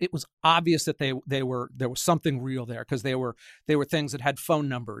it was obvious that there was something real there, because they were things that had phone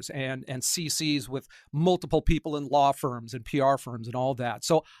numbers and CCs with multiple people in law firms and PR firms and all that.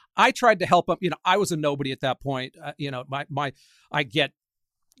 So I tried to help them. I was a nobody at that point. I get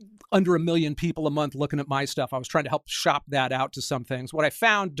under 1 million people a month looking at my stuff. I was trying to help shop that out to some things. What I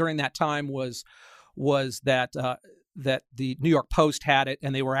found during that time was that the New York Post had it,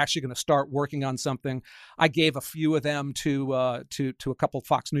 and they were actually going to start working on something. I gave a few of them to a couple of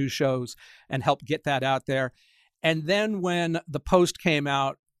Fox News shows and helped get that out there. And then when the Post came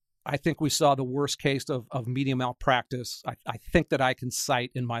out, I think we saw the worst case of media malpractice I think that I can cite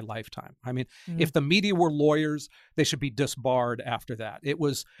in my lifetime. I mean, if the media were lawyers, they should be disbarred after that. It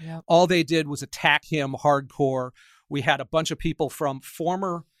was all they did was attack him hardcore. We had a bunch of people from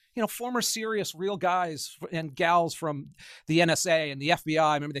former serious real guys and gals from the NSA and the FBI.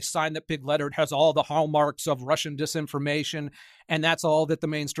 I remember they signed that big letter. It has all the hallmarks of Russian disinformation. And that's all that the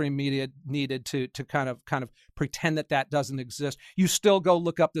mainstream media needed to kind of pretend that doesn't exist. You still go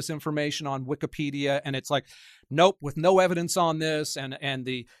look up this information on Wikipedia, and it's like, nope, with no evidence on this. And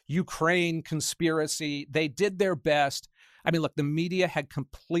the Ukraine conspiracy, they did their best. I mean, look, the media had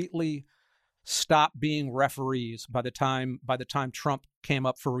completely stopped being referees by the time Trump came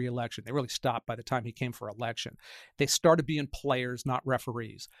up for re-election. They really stopped by the time he came for election. They started being players, not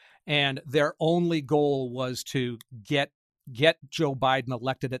referees. And their only goal was to get Joe Biden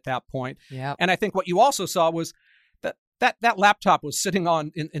elected at that point. Yeah. And I think what you also saw was that laptop was sitting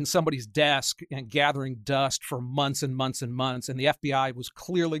in somebody's desk and gathering dust for months and months and months. And the FBI was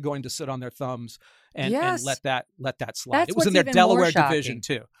clearly going to sit on their thumbs and let that slide. That's it was in their Delaware division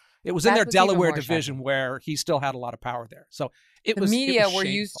too. It was in their Delaware division where he still had a lot of power there. So the media was were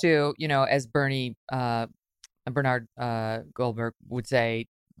shameful. used to, as Bernard Goldberg would say,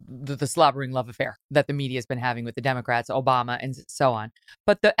 the slobbering love affair that the media has been having with the Democrats, Obama, and so on.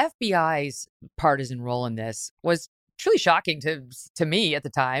 But the FBI's partisan role in this was truly shocking to me at the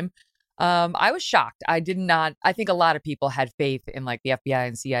time. I was shocked. I think a lot of people had faith in like the FBI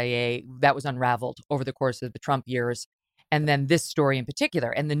and CIA. That was unraveled over the course of the Trump years. And then this story in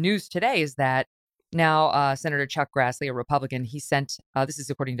particular. And the news today is that now Senator Chuck Grassley, a Republican, he sent, this is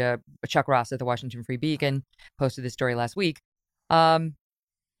according to Chuck Ross at the Washington Free Beacon, posted this story last week,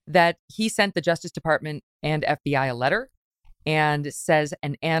 that he sent the Justice Department and FBI a letter and says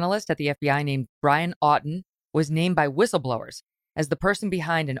an analyst at the FBI named Brian Auten was named by whistleblowers as the person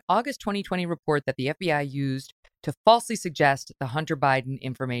behind an August 2020 report that the FBI used to falsely suggest the Hunter Biden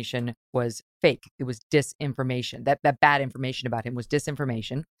information was fake. It was disinformation. That bad information about him was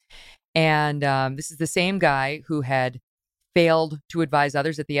disinformation. And this is the same guy who had failed to advise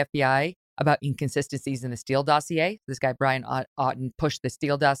others at the FBI about inconsistencies in the Steele dossier. This guy, Brian Auten, pushed the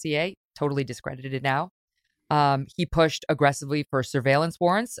Steele dossier, totally discredited it now. He pushed aggressively for surveillance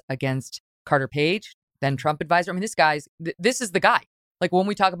warrants against Carter Page, then Trump advisor. I mean, this is the guy. Like when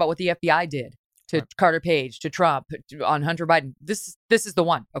we talk about what the FBI did to Carter Page, to Trump, on Hunter Biden, this is the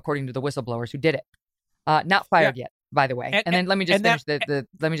one, according to the whistleblowers who did it. Not fired yet, by the way. And then let me just finish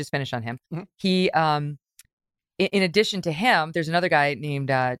let me just finish on him. Mm-hmm. He, in addition to him, there's another guy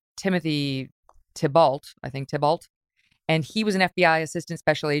named Timothy Thibault, I think Thibault, and he was an FBI assistant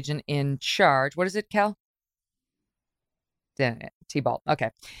special agent in charge. What is it, Cal? Thibault.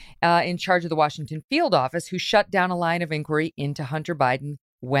 Okay. In charge of the Washington field office, who shut down a line of inquiry into Hunter Biden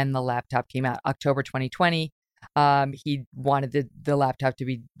when the laptop came out, October 2020. He wanted the laptop to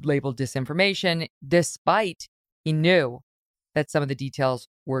be labeled disinformation, despite he knew that some of the details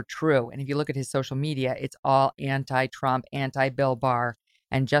were true. And if you look at his social media, it's all anti-Trump, anti-Bill Barr.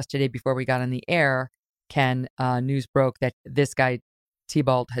 And just today, before we got on the air, Ken, news broke that this guy,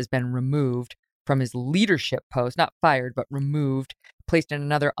 Thibault, has been removed from his leadership post, not fired, but removed, placed in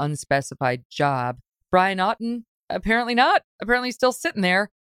another unspecified job. Brian Auten, apparently not. Apparently he's still sitting there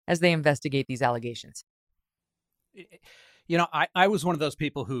as they investigate these allegations. I was one of those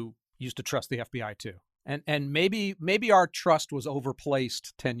people who used to trust the FBI too. And maybe our trust was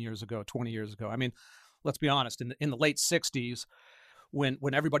overplaced 10 years ago, 20 years ago. I mean, let's be honest, in the late 60s, when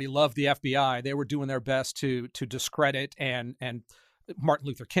everybody loved the FBI, they were doing their best to discredit and Martin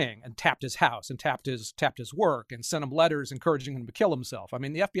Luther King, and tapped his house and tapped his work and sent him letters encouraging him to kill himself. I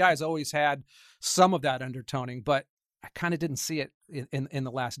mean, the FBI has always had some of that undertoning, but I kind of didn't see it in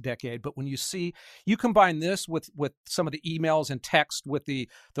the last decade. But when you combine this with some of the emails and text with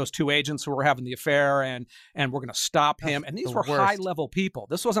those two agents who were having the affair and we're going to stop him. And these were high level people.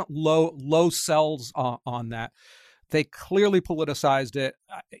 This wasn't low cells on that. They clearly politicized it.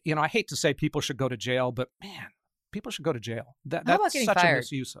 I hate to say people should go to jail, but man, people should go to jail. That's such fired? A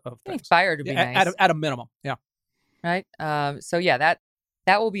misuse of things. Getting fired would be nice. At a minimum, yeah. Right? So yeah,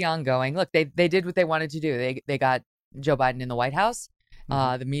 that will be ongoing. Look, they did what they wanted to do. They got Joe Biden in the White House.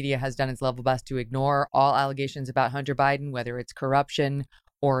 Mm-hmm. The media has done its level best to ignore all allegations about Hunter Biden, whether it's corruption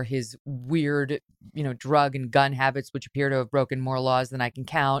or his weird, drug and gun habits, which appear to have broken more laws than I can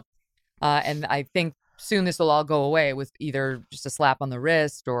count. And I think soon this will all go away with either just a slap on the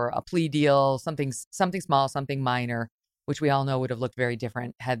wrist or a plea deal, something small, something minor, which we all know would have looked very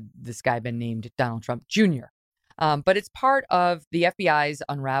different had this guy been named Donald Trump Jr. But it's part of the FBI's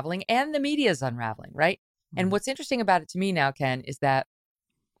unraveling and the media's unraveling, right? Mm-hmm. And what's interesting about it to me now, Ken, is that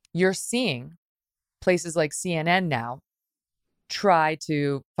you're seeing places like CNN now try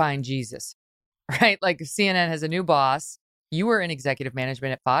to find Jesus, right? Like CNN has a new boss. You were in executive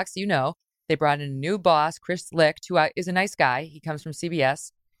management at Fox, They brought in a new boss, Chris Licht, who is a nice guy. He comes from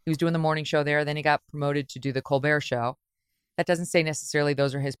CBS. He was doing the morning show there. Then he got promoted to do the Colbert Show. That doesn't say necessarily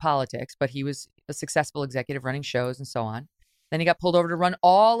those are his politics, but he was a successful executive running shows and so on. Then he got pulled over to run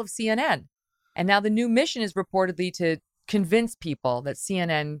all of CNN. And now the new mission is reportedly to convince people that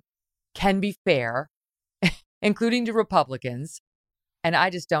CNN can be fair, including to Republicans. And I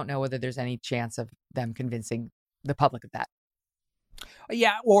just don't know whether there's any chance of them convincing the public of that.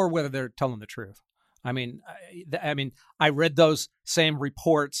 Yeah, or whether they're telling the truth. I mean, I read those same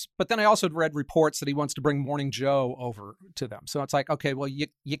reports, but then I also read reports that he wants to bring Morning Joe over to them. So it's like, okay, well, you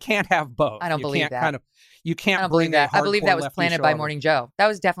can't have both. I don't believe that. You can't I don't bring believe that. I believe that was planted by over. Morning Joe. That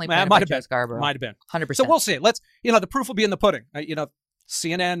was definitely planted by Joe Scarborough. Might have been. 100%. So we'll see. The proof will be in the pudding.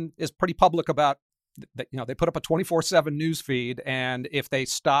 CNN is pretty public about that. They put up a 24/7 news feed, and if they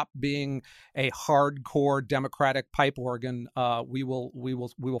stop being a hardcore Democratic pipe organ, we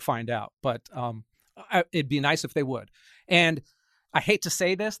will find out. But it'd be nice if they would. And I hate to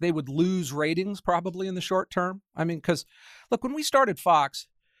say this, they would lose ratings probably in the short term. I mean, because look, when we started Fox,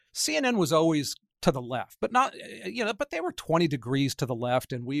 CNN was always to the left, but not, but they were 20 degrees to the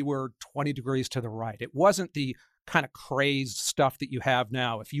left and we were 20 degrees to the right. It wasn't the kind of crazed stuff that you have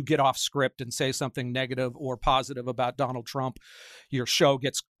now. If you get off script and say something negative or positive about Donald Trump, your show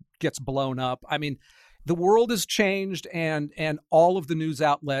gets blown up. I mean, the world has changed, and all of the news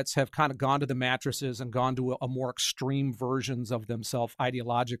outlets have kind of gone to the mattresses and gone to a more extreme versions of themselves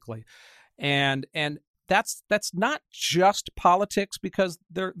ideologically. And that's not just politics because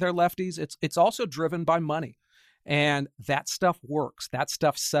they're lefties. It's also driven by money. And that stuff works. That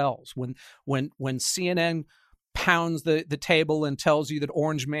stuff sells. When CNN pounds the table and tells you that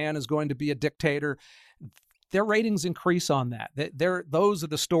Orange Man is going to be a dictator, their ratings increase on that. Those are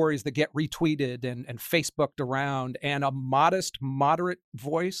the stories that get retweeted and Facebooked around. And a modest, moderate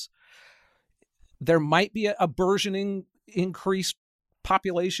voice, there might be a burgeoning increased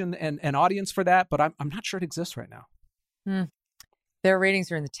population and audience for that, but I'm not sure it exists right now. Their ratings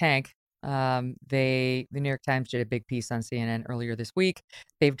are in the tank. The New York Times did a big piece on CNN earlier this week.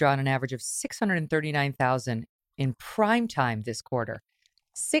 They've drawn an average of 639,000 in prime time this quarter.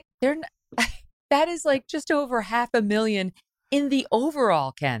 That is like just over 500,000 in the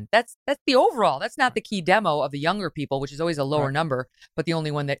overall, Ken. That's the overall. That's not the key demo of the younger people, which is always a lower number, but the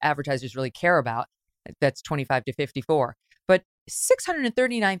only one that advertisers really care about. That's 25 to 54. But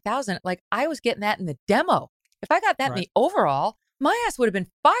 639,000, like I was getting that in the demo. If I got that in the overall, my ass would have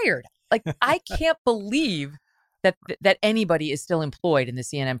been fired. Like I can't believe that anybody is still employed in the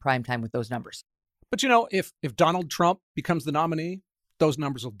CNN primetime with those numbers. But if Donald Trump becomes the nominee, those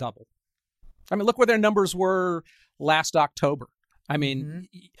numbers will double. I mean, look where their numbers were last October. I mean,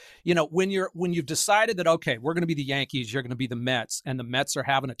 when you've decided that, okay, we're going to be the Yankees, you're going to be the Mets, and the Mets are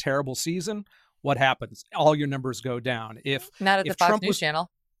having a terrible season, what happens? All your numbers go down. Not at the Fox News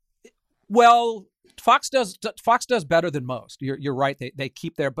channel. Well, Fox does better than most. You're right. They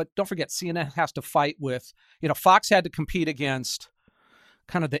keep there, but don't forget, CNN has to fight with, Fox had to compete against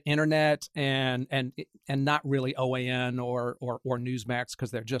kind of the internet and not really OAN or Newsmax because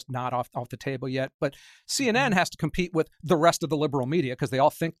they're just not off the table yet. But CNN has to compete with the rest of the liberal media because they all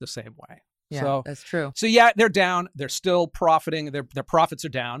think the same way. Yeah, so that's true. So yeah, they're down. They're still profiting. Their profits are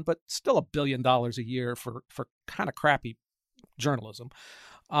down, but still $1 billion a year for kind of crappy journalism.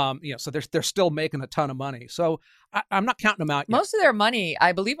 So they're still making a ton of money. So I'm not counting them out yet. Most of their money,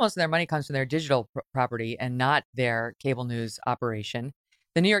 I believe most of their money comes from their digital property and not their cable news operation.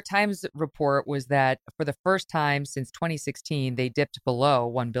 The New York Times report was that for the first time since 2016, they dipped below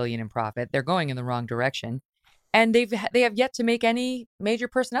 $1 billion in profit. They're going in the wrong direction. And they have yet to make any major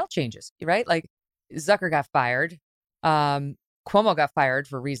personnel changes, right? Like Zucker got fired. Cuomo got fired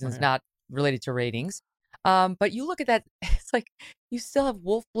for reasons not related to ratings. But you look at that, it's like you still have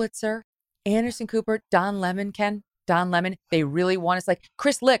Wolf Blitzer, Anderson Cooper, Don Lemon, Ken. Don Lemon. They really want us, like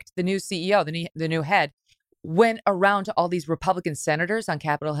Chris Licht, the new CEO, the new head, went around to all these Republican senators on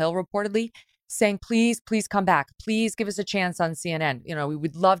Capitol Hill reportedly saying, please come back. Please give us a chance on CNN. We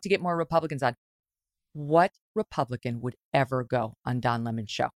would love to get more Republicans on. What Republican would ever go on Don Lemon's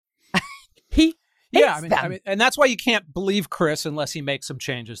show? He hates them. And that's why you can't believe Chris unless he makes some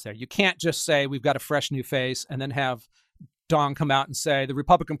changes there. You can't just say we've got a fresh new face and then have Don come out and say the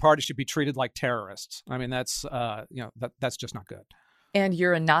Republican Party should be treated like terrorists. I mean, that's that's just not good. And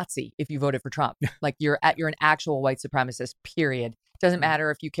you're a Nazi if you voted for Trump. Like you're an actual white supremacist, period. Doesn't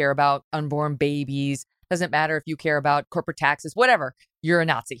matter if you care about unborn babies. Doesn't matter if you care about corporate taxes, whatever. You're a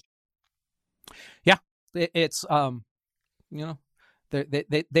Nazi. Yeah, it's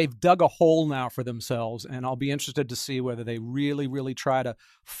they've dug a hole now for themselves, and I'll be interested to see whether they really, really try to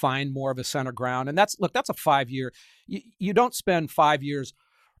find more of a center ground. And that's a 5-year. You don't spend 5 years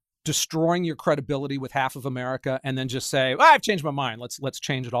destroying your credibility with half of America and then just say, well, I've changed my mind. Let's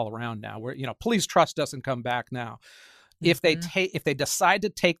change it all around now. We're please trust us and come back now. If they decide to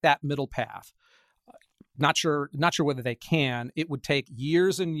take that middle path. Not sure whether they can. It would take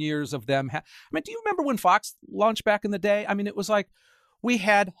years and years of them. Do you remember when Fox launched back in the day? I mean, it was like We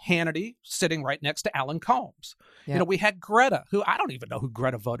had Hannity sitting right next to Alan Colmes. Yep. We had Greta, who I don't even know who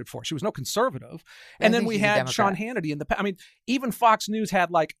Greta voted for. She was no conservative. I And then think we she's a had Sean Democrat. Hannity even Fox News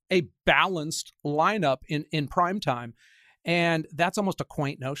had like a balanced lineup in prime time. And that's almost a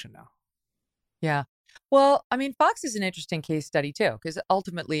quaint notion now. Yeah. Well, Fox is an interesting case study too, because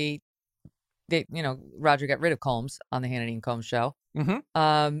ultimately Roger got rid of Colmes on the Hannity and Colmes show.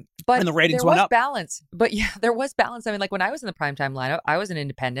 Mm-hmm. But and the ratings there went was up. balance. But yeah, there was balance. Like when I was in the primetime lineup, I was an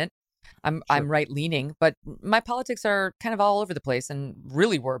independent. I'm right leaning, but my politics are kind of all over the place and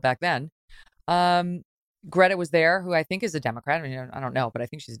really were back then. Greta was there, who I think is a Democrat. I don't know, but I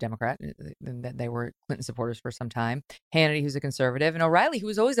think she's a Democrat. They were Clinton supporters for some time. Hannity, who's a conservative, and O'Reilly, who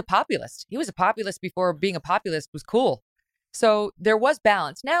was always a populist. He was a populist before being a populist was cool. So there was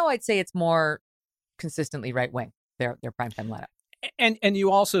balance. Now I'd say it's more consistently right wing. Their primetime lineup. And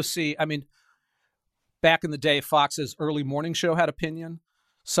you also see, back in the day, Fox's early morning show had opinion.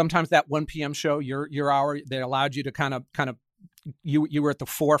 Sometimes that 1 p.m. show, your hour, they allowed you to kind of you were at the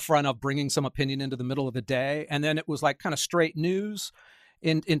forefront of bringing some opinion into the middle of the day, and then it was like kind of straight news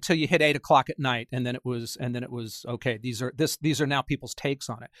until you hit 8 o'clock at night, and then it was okay. These are now people's takes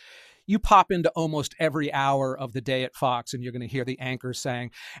on it. You pop into almost every hour of the day at Fox, and you're going to hear the anchors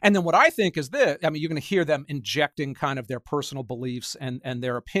saying, and then what I think is this: you're going to hear them injecting kind of their personal beliefs and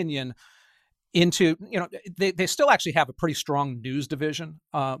their opinion into, they still actually have a pretty strong news division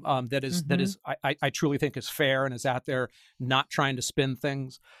that is I truly think is fair and is out there not trying to spin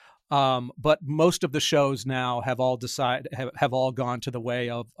things. But most of the shows now have all gone to the way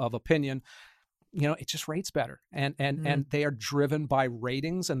of opinion. It just rates better, and they are driven by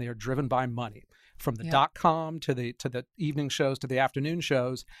ratings, and they are driven by money, from the .com to the evening shows to the afternoon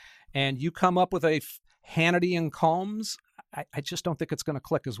shows, and you come up with a Hannity and Colmes. I just don't think it's going to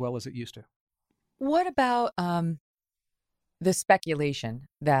click as well as it used to. What about the speculation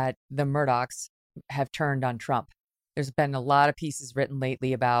that the Murdochs have turned on Trump? There's been a lot of pieces written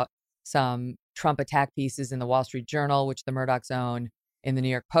lately about some Trump attack pieces in the Wall Street Journal, which the Murdochs own, in the New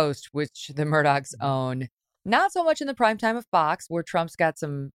York Post, which the Murdochs own. Not so much in the primetime of Fox, where Trump's got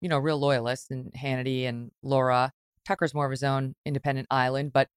some, real loyalists, and Hannity and Laura. Tucker's more of his own independent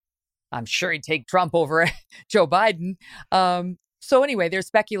island, but I'm sure he'd take Trump over Joe Biden. So anyway, there's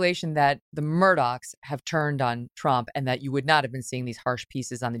speculation that the Murdochs have turned on Trump, and that you would not have been seeing these harsh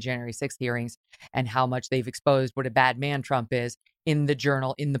pieces on the January 6th hearings and how much they've exposed what a bad man Trump is in the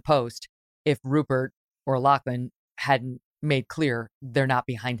Journal, in the Post, if Rupert or Lachlan hadn't made clear they're not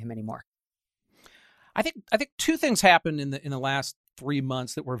behind him anymore. I think two things happened in the last 3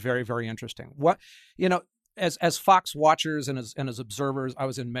 months that were very, very interesting. As Fox watchers and as observers, I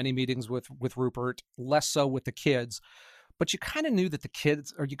was in many meetings with Rupert, less so with the kids. But you kind of knew that the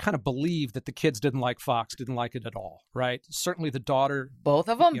kids, or you kind of believed that the kids didn't like Fox, didn't like it at all, right? Certainly the daughter. Both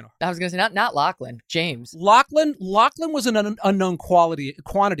of them? I was going to say, not Lachlan, James. Lachlan was an unknown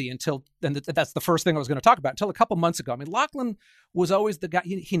quantity until, and that's the first thing I was going to talk about, until a couple months ago. Lachlan was always the guy,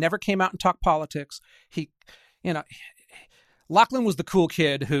 he never came out and talked politics. Lachlan was the cool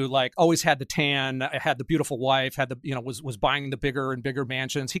kid who always had the tan, had the beautiful wife, had was buying the bigger and bigger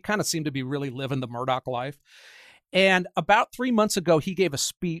mansions. He kind of seemed to be really living the Murdoch life. And about 3 months ago, he gave a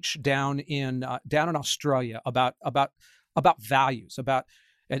speech down in Australia about values,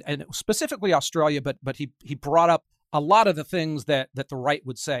 and specifically Australia, but he brought up a lot of the things that the right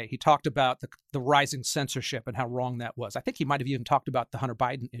would say. He talked about the rising censorship and how wrong that was. I think he might have even talked about the Hunter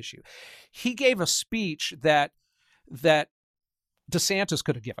Biden issue. He gave a speech that DeSantis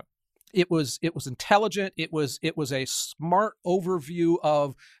could have given. It was intelligent. It was a smart overview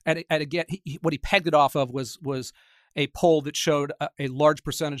of, and again, what he pegged it off of was a poll that showed a large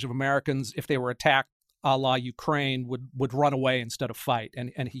percentage of Americans, if they were attacked a la Ukraine, would run away instead of fight,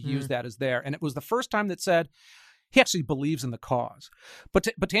 and he used that as there. And it was the first time that said he actually believes in the cause. But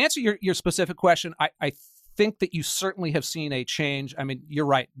to answer your specific question, I think that you certainly have seen a change. You're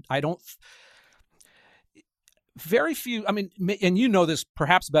right. Very few. And you know this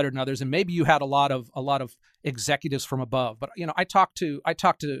perhaps better than others, and maybe you had a lot of executives from above. But I talked to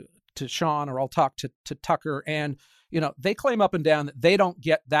Sean, or I'll talk to Tucker, and they claim up and down that they don't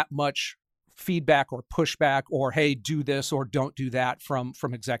get that much feedback or pushback or, hey, do this or don't do that from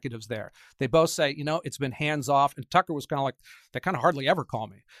executives there. They both say, it's been hands off. And Tucker was kind of like, they kind of hardly ever call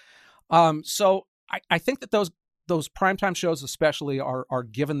me. So I think that those primetime shows especially are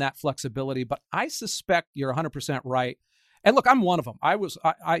given that flexibility, but I suspect you're 100% right. And look, I'm one of them.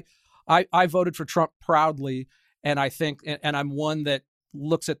 I voted for Trump proudly, and I think, and I'm one that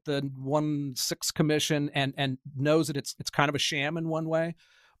looks at the 1-6 commission and knows that it's kind of a sham in one way,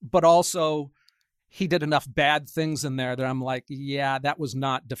 but also he did enough bad things in there that I'm like, yeah, that was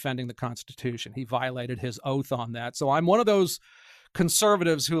not defending the Constitution. He violated his oath on that. So I'm one of those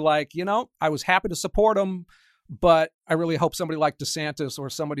conservatives who, like, I was happy to support him, but I really hope somebody like DeSantis or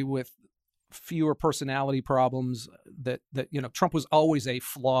somebody with fewer personality problems that Trump was always a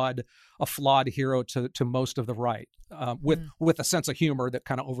flawed hero to most of the right, with a sense of humor that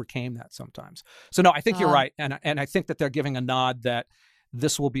kind of overcame that sometimes. So no, I think you're right, and I think that they're giving a nod that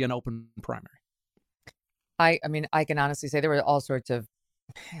this will be an open primary. I mean, I can honestly say there were all sorts of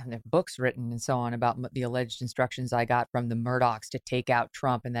books written and so on about the alleged instructions I got from the Murdochs to take out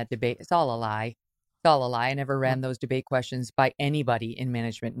Trump in that debate. It's all a lie. It's all a lie. I never ran those debate questions by anybody in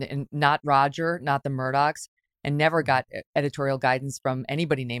management, and not Roger, not the Murdochs, and never got editorial guidance from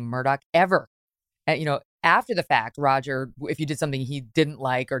anybody named Murdoch ever. And, after the fact, Roger, if you did something he didn't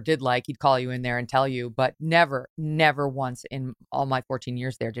like or did like, he'd call you in there and tell you, but never once in all my 14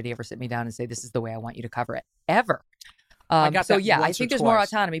 years there did he ever sit me down and say, this is the way I want you to cover it, ever. I think there's more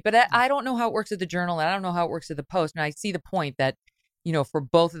autonomy, but I don't know how it works at the Journal, and I don't know how it works at the Post. And I see the point that, for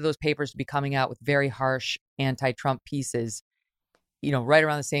both of those papers to be coming out with very harsh anti-Trump pieces, right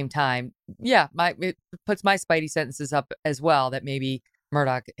around the same time, it puts my spidey sentences up as well, that maybe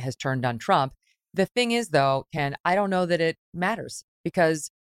Murdoch has turned on Trump. The thing is, though, Ken, I don't know that it matters, because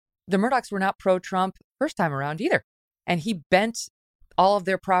the Murdochs were not pro-Trump first time around either. And he bent all of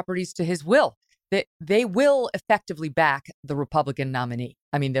their properties to his will. They will effectively back the Republican nominee.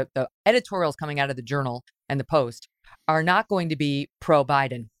 I mean, the editorials coming out of the Journal and the Post are not going to be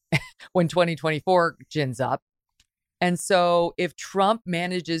pro-Biden when 2024 gins up. And so if Trump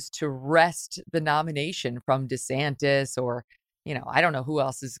manages to wrest the nomination from DeSantis, or, I don't know who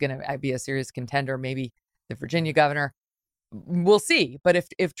else is going to be a serious contender, maybe the Virginia governor, we'll see. But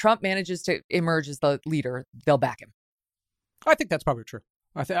if Trump manages to emerge as the leader, they'll back him. I think that's probably true.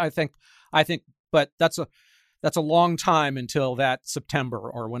 I think, but that's a long time until that September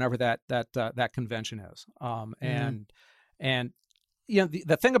or whenever that convention is. And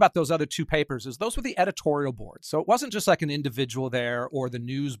the thing about those other two papers is those were the editorial boards. So it wasn't just like an individual there or the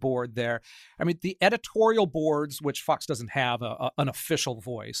news board there. I mean, the editorial boards, which Fox doesn't have an official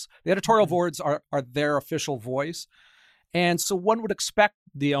voice, the editorial boards are their official voice. And so one would expect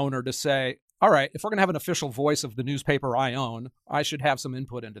the owner to say, all right, if we're going to have an official voice of the newspaper I own, I should have some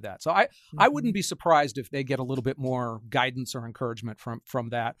input into that. So I wouldn't be surprised if they get a little bit more guidance or encouragement from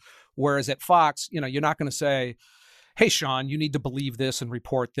that. Whereas at Fox, you're not going to say, hey, Sean, you need to believe this and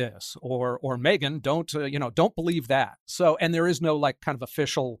report this, or Megan, don't believe that. So, and there is no like kind of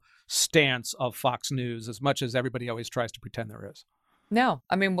official stance of Fox News, as much as everybody always tries to pretend there is. No,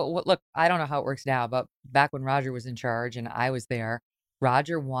 I mean, look, I don't know how it works now, but back when Roger was in charge and I was there,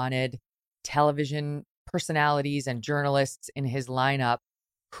 Roger wanted television personalities and journalists in his lineup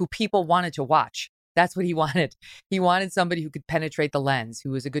who people wanted to watch. That's what he wanted. He wanted somebody who could penetrate the lens,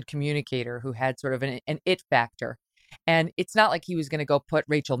 who was a good communicator, who had sort of an it factor. And it's not like he was going to go put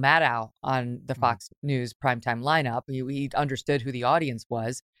Rachel Maddow on the Fox News primetime lineup. He understood who the audience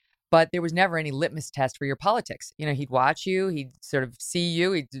was, but there was never any litmus test for your politics. He'd watch you, he'd sort of see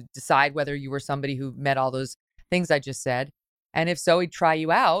you, he'd decide whether you were somebody who met all those things I just said. And if so, he'd try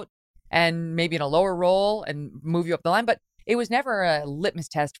you out, and maybe in a lower role and move you up the line. But it was never a litmus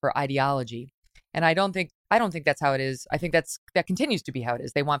test for ideology. And I don't think that's how it is. I think that continues to be how it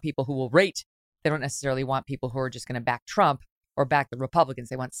is. They want people who will rate. They don't necessarily want people who are just going to back Trump or back the Republicans.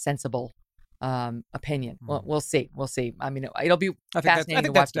 They want sensible opinion. Well, we'll see. I mean, it'll be fascinating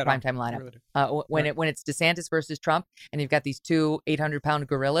to watch the primetime lineup. When it's DeSantis versus Trump, and you've got these two 800-pound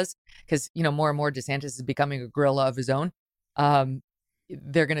gorillas, because more and more DeSantis is becoming a gorilla of his own.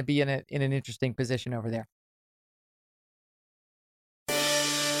 They're going to be in an interesting position over there.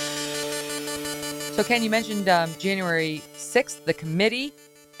 So, Ken, you mentioned January 6th, the committee,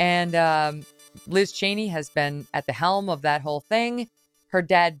 and Liz Cheney has been at the helm of that whole thing. Her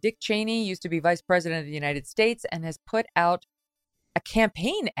dad, Dick Cheney, used to be vice president of the United States and has put out a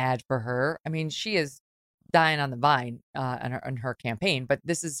campaign ad for her. I mean, she is dying on the vine on her campaign, but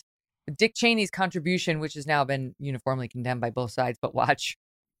this is Dick Cheney's contribution, which has now been uniformly condemned by both sides. But watch.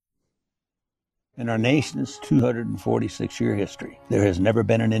 In our nation's 246-year history, there has never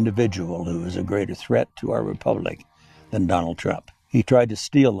been an individual who is a greater threat to our republic than Donald Trump. He tried to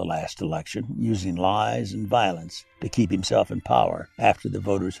steal the last election using lies and violence to keep himself in power after the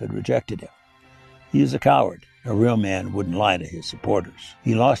voters had rejected him. He is a coward. A real man wouldn't lie to his supporters.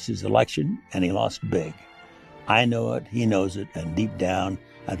 He lost his election, and he lost big. I know it, he knows it, and deep down,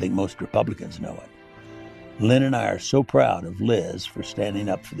 I think most Republicans know it. Lynn and I are so proud of Liz for standing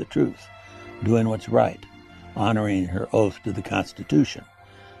up for the truth, doing what's right, honoring her oath to the Constitution,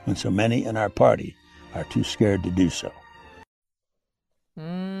 when so many in our party are too scared to do so.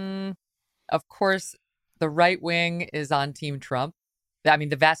 Of course, the right wing is on Team Trump. I mean,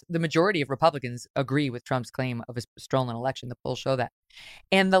 the majority of Republicans agree with Trump's claim of a stolen election. The polls show that.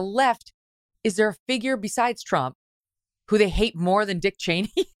 And the left, is there a figure besides Trump who they hate more than Dick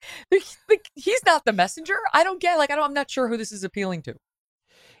Cheney? He's not the messenger. I don't get. I'm not sure who this is appealing to.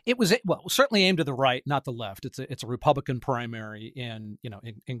 It was certainly aimed at the right, not the left. It's a Republican primary in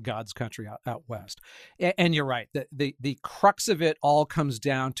God's country out west. And you're right. The crux of it all comes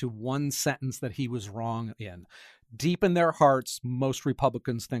down to one sentence that he was wrong in. Deep in their hearts, most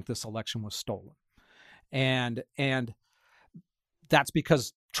Republicans think this election was stolen, and that's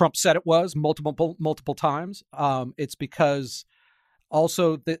because Trump said it was multiple times. It's because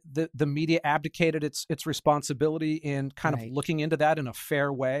also the media abdicated its responsibility in kind of looking into that in a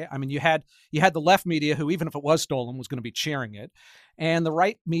fair way. I mean, you had the left media who, even if it was stolen, was going to be cheering it, and the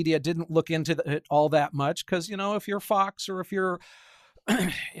right media didn't look into it all that much because if you're Fox or if you're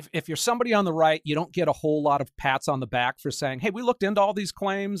if you're somebody on the right, you don't get a whole lot of pats on the back for saying, hey, we looked into all these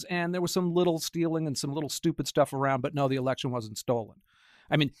claims and there was some little stealing and some little stupid stuff around, but no, the election wasn't stolen.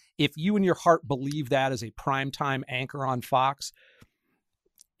 I mean, if you in your heart believe that as a primetime anchor on Fox,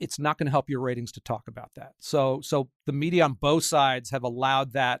 it's not going to help your ratings to talk about that. So the media on both sides have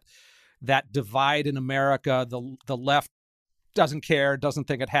allowed that divide in America. The left doesn't care, doesn't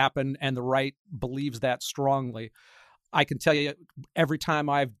think it happened, and the right believes that strongly. I can tell you, every time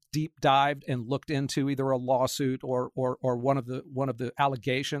I've deep dived and looked into either a lawsuit or one of the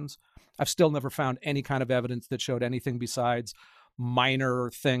allegations, I've still never found any kind of evidence that showed anything besides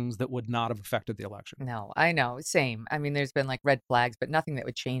minor things that would not have affected the election. No, I know. Same. I mean, there's been red flags, but nothing that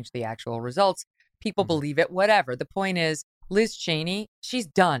would change the actual results. People believe it, whatever. The point is, Liz Cheney, she's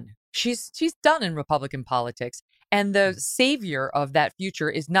done. She's done in Republican politics. And the savior of that future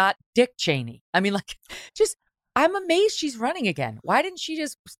is not Dick Cheney. I mean, I'm amazed she's running again. Why didn't she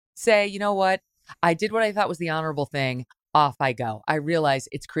just say, you know what? I did what I thought was the honorable thing. Off I go. I realize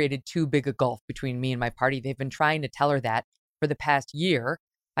it's created too big a gulf between me and my party. They've been trying to tell her that for the past year.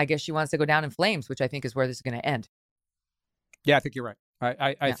 I guess she wants to go down in flames, which I think is where this is going to end. Yeah, I think you're right.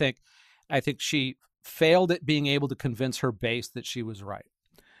 I think she failed at being able to convince her base that she was right.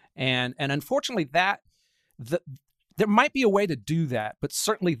 And unfortunately, there might be a way to do that, but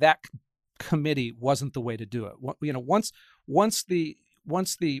certainly that committee wasn't the way to do it. Once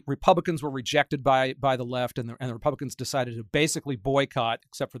the Republicans were rejected by the left and the Republicans decided to basically boycott,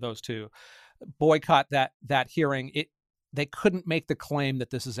 except for those two, boycott that hearing, they couldn't make the claim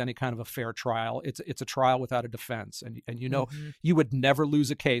that this is any kind of a fair trial. It's a trial without a defense, and you would never lose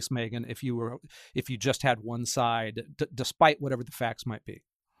a case, Megan, if you just had one side, despite whatever the facts might be.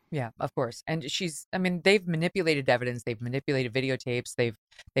 Yeah, of course. And they've manipulated evidence. They've manipulated videotapes. They've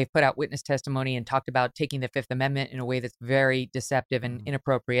put out witness testimony and talked about taking the Fifth Amendment in a way that's very deceptive and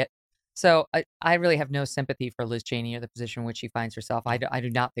inappropriate. So I really have no sympathy for Liz Cheney or the position in which she finds herself. I do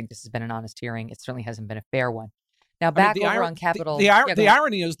not think this has been an honest hearing. It certainly hasn't been a fair one. Now, on Capitol. The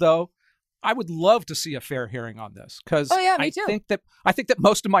irony is, though, I would love to see a fair hearing on this because I think that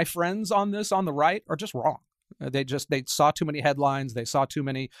most of my friends on the right are just wrong. They saw too many headlines. They saw too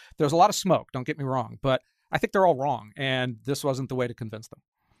many. There's a lot of smoke. Don't get me wrong, but I think they're all wrong, and this wasn't the way to convince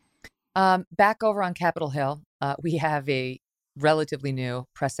them. Back over on Capitol Hill, we have a relatively new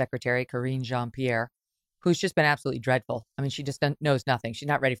press secretary, Karine Jean-Pierre, who's just been absolutely dreadful. I mean, she just knows nothing. She's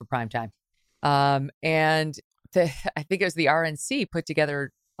not ready for prime time. And I think it was the RNC put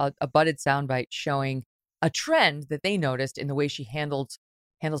together a budded soundbite showing a trend that they noticed in the way she handles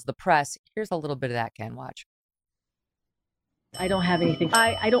the press. Here's a little bit of that, Ken. Watch. I don't have anything.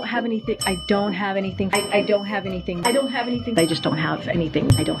 I don't have anything. I don't have anything. I don't have anything. I don't have anything. I just don't have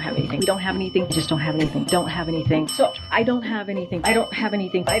anything. I don't have anything. We don't have anything. I just don't have anything. Don't have anything. So I don't have anything. I don't have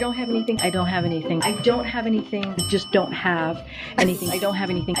anything. I don't have anything. I don't have anything. I don't have anything. I just don't have anything. I don't have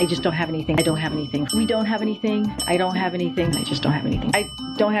anything. I just don't have anything. I don't have anything. We don't have anything. I don't have anything. I just don't have anything. I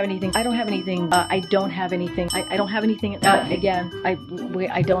don't have anything. I don't have anything. I don't have anything. I don't have anything. Again,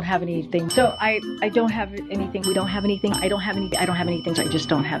 I don't have anything. So I don't have anything. We don't have anything. I don't have anything. I don't have anything. So I just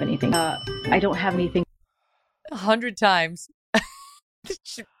don't have anything. I don't have anything. 100 times.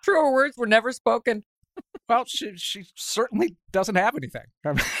 Truer words were never spoken. Well, she certainly doesn't have anything.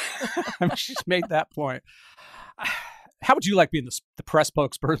 I mean, she's made that point. How would you like being the press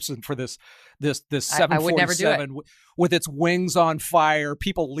spokesperson for this 747 with its wings on fire,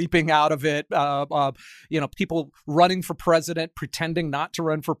 people leaping out of it, people running for president, pretending not to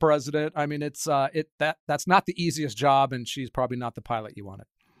run for president? I mean, that's not the easiest job, and she's probably not the pilot you wanted.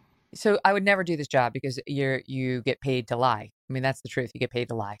 So I would never do this job because you get paid to lie. I mean, that's the truth. You get paid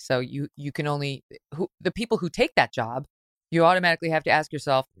to lie. So you can only the people who take that job, you automatically have to ask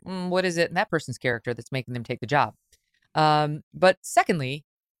yourself, what is it in that person's character that's making them take the job? But secondly,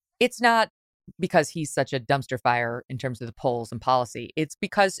 it's not because he's such a dumpster fire in terms of the polls and policy. It's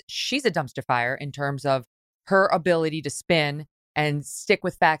because she's a dumpster fire in terms of her ability to spin and stick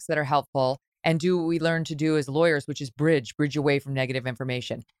with facts that are helpful and do what we learn to do as lawyers, which is bridge away from negative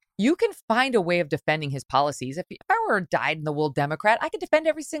information. You can find a way of defending his policies. If I were a dyed-in-the-wool Democrat, I could defend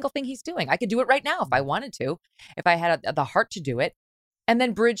every single thing he's doing. I could do it right now if I wanted to, if I had the heart to do it, and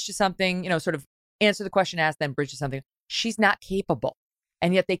then bridge to something, sort of answer the question asked, then bridge to something. She's not capable.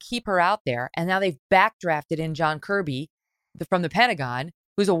 And yet they keep her out there. And now they've backdrafted in John Kirby from the Pentagon,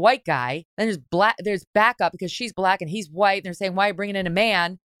 who's a white guy. Then there's backup because she's black and he's white. And they're saying, why are you bringing in a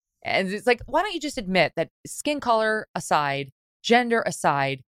man? And it's like, why don't you just admit that skin color aside, gender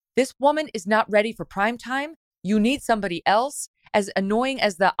aside, this woman is not ready for prime time. You need somebody else. As annoying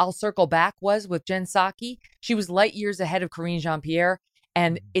as the I'll circle back was with Jen Psaki, she was light years ahead of Karine Jean-Pierre.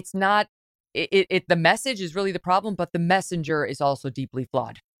 And it's not, the message is really the problem, but the messenger is also deeply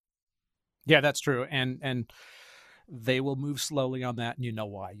flawed. Yeah, that's true. And they will move slowly on that. And you know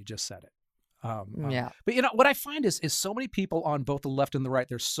why. You just said it. Yeah. But what I find is so many people on both the left and the right,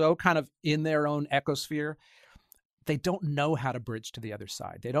 they're so kind of in their own ecosphere. They don't know how to bridge to the other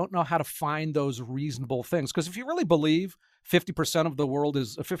side. They don't know how to find those reasonable things. Because if you really believe 50% of the world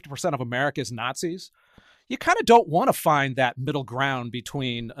 50% of America is Nazis, you kind of don't want to find that middle ground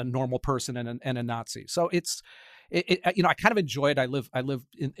between a normal person and a Nazi. So I kind of enjoy it. I live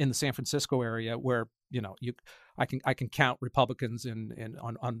in the San Francisco area where, I can count Republicans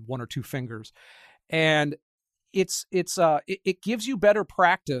on one or two fingers. And it gives you better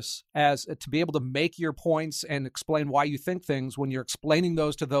practice as to be able to make your points and explain why you think things when you're explaining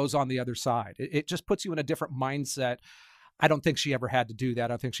those to those on the other side. It just puts you in a different mindset. I don't think she ever had to do that.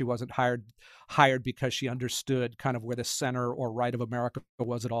 I think she wasn't hired because she understood kind of where the center or right of America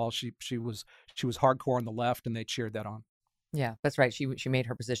was at all. She was hardcore on the left, and they cheered that on. Yeah, that's right. She made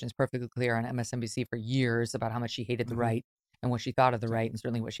her positions perfectly clear on MSNBC for years about how much she hated the right and what she thought of the right, and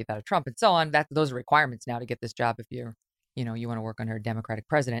certainly what she thought of Trump and so on. Those are requirements now to get this job if you want to work under a Democratic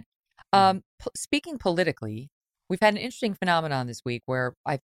president. Speaking politically, we've had an interesting phenomenon this week where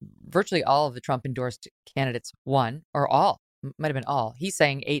virtually all of the Trump endorsed candidates won, or all, might have been all. He's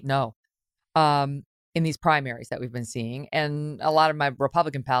saying 8-0 in these primaries that we've been seeing. And a lot of my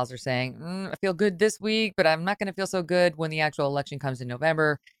Republican pals are saying, I feel good this week, but I'm not going to feel so good when the actual election comes in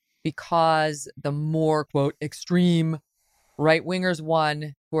November because the more, quote, extreme right-wingers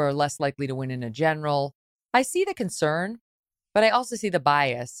won who are less likely to win in a general. I see the concern, but I also see the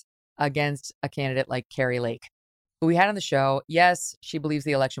bias against a candidate like Carrie Lake, who we had on the show. Yes, she believes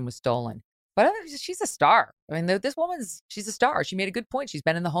the election was stolen, but she's a star. I mean, she's a star. She made a good point. She's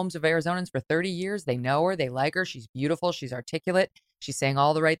been in the homes of Arizonans for 30 years. They know her. They like her. She's beautiful. She's articulate. She's saying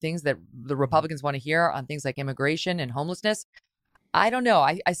all the right things that the Republicans want to hear on things like immigration and homelessness. I don't know.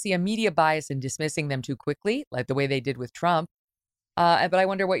 I see a media bias in dismissing them too quickly, like the way they did with Trump. But I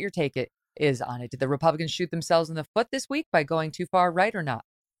wonder what your take is on it. Did the Republicans shoot themselves in the foot this week by going too far right or not?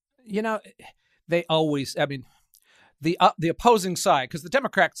 They always, the opposing side, because the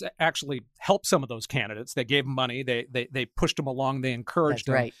Democrats actually helped some of those candidates. They gave them money. They pushed them along. They encouraged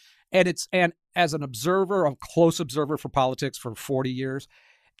them. Right. And as an observer, a close observer for politics for 40 years,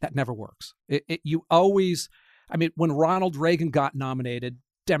 that never works. You always, when Ronald Reagan got nominated,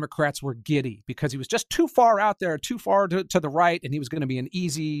 Democrats were giddy because he was just too far out there, too far to the right, and he was going to be an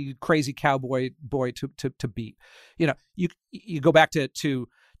easy, crazy cowboy boy to beat. You go back to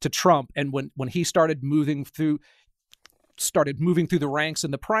Trump, and when he started moving through the ranks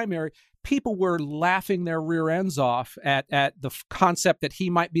in the primary, people were laughing their rear ends off at the concept that he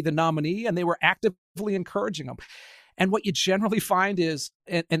might be the nominee, and they were actively encouraging him. And what you generally find is,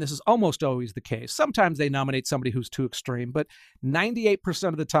 and this is almost always the case, sometimes they nominate somebody who's too extreme, but 98%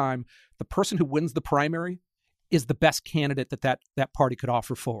 of the time, the person who wins the primary is the best candidate that party could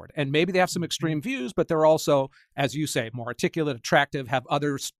offer forward. And maybe they have some extreme views, but they're also, as you say, more articulate, attractive, have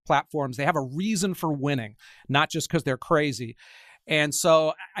other platforms. They have a reason for winning, not just because they're crazy. And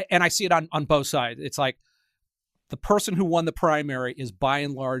so, I see it on both sides. It's like the person who won the primary is by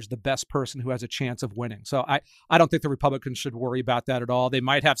and large the best person who has a chance of winning. So I don't think the Republicans should worry about that at all. They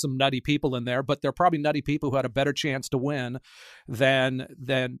might have some nutty people in there, but they're probably nutty people who had a better chance to win than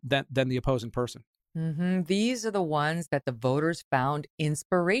the opposing person. Mm-hmm. These are the ones that the voters found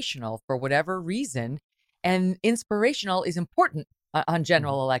inspirational for whatever reason. And inspirational is important on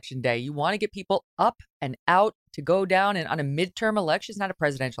general election day. You want to get people up and out to go down, and on a midterm election, it's not a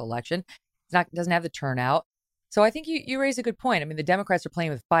presidential election. Doesn't have the turnout. So I think you raise a good point. I mean, the Democrats are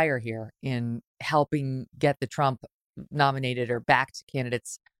playing with fire here in helping get the Trump nominated or backed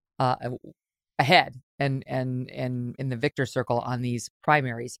candidates ahead and in the victor circle on these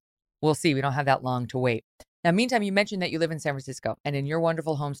primaries. We'll see. We don't have that long to wait. Now, meantime, you mentioned that you live in San Francisco, and in your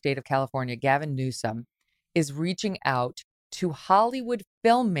wonderful home state of California, Gavin Newsom is reaching out to Hollywood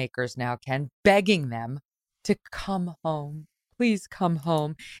filmmakers now, Ken, begging them to come home. Please come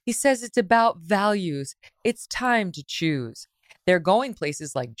home. He says it's about values. It's time to choose. They're going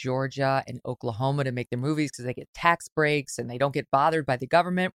places like Georgia and Oklahoma to make their movies because they get tax breaks and they don't get bothered by the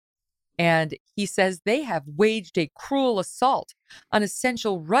government. And he says they have waged a cruel assault on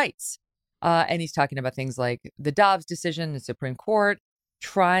essential rights. And he's talking about things like the Dobbs decision, the Supreme Court,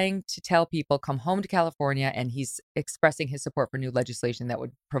 trying to tell people come home to California. And he's expressing his support for new legislation that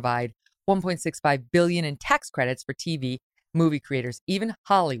would provide $1.65 billion in tax credits for TV movie creators. Even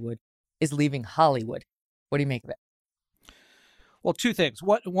Hollywood is leaving Hollywood. What do you make of it? Well, two things.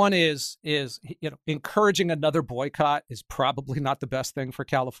 One is encouraging another boycott is probably not the best thing for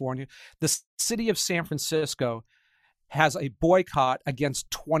California. The city of San Francisco has a boycott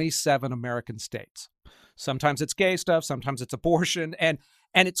against 27 American states. Sometimes it's gay stuff, sometimes it's abortion, and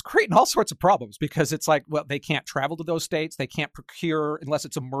it's creating all sorts of problems because it's like, well, they can't travel to those states, they can't procure unless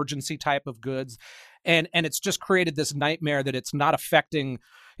it's emergency type of goods, and it's just created this nightmare that it's not affecting,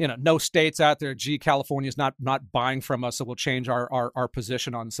 no states out there. Gee, California's not buying from us, so we'll change our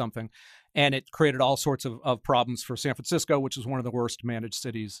position on something, and it created all sorts of problems for San Francisco, which is one of the worst managed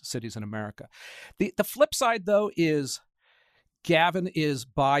cities in America. The flip side, though, is Gavin is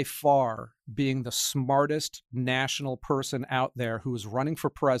by far being the smartest national person out there who is running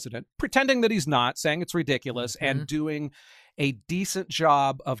for president, pretending that he's not, saying it's ridiculous, and doing a decent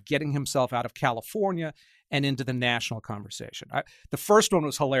job of getting himself out of California and into the national conversation. The first one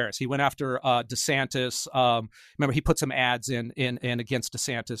was hilarious. He went after DeSantis. Remember, he put some ads in against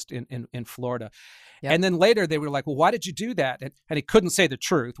DeSantis in Florida. Yep. And then later they were like, well, why did you do that? And he couldn't say the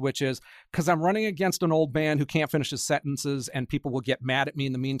truth, which is because I'm running against an old man who can't finish his sentences and people will get mad at me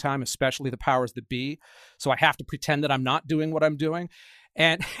in the meantime, especially the powers that be. So I have to pretend that I'm not doing what I'm doing.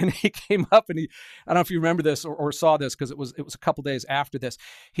 And he came up and I don't know if you remember this or saw this because it was a couple days after this.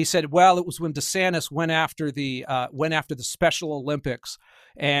 He said, well, it was when DeSantis went after the Special Olympics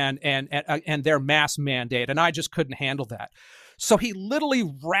and their mask mandate, and I just couldn't handle that. So he literally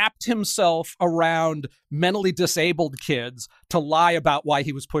wrapped himself around mentally disabled kids to lie about why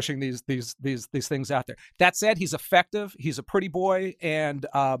he was pushing these things out there. That said, he's effective. He's a pretty boy, and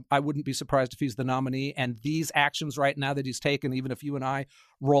I wouldn't be surprised if he's the nominee. And these actions right now that he's taken, even if you and I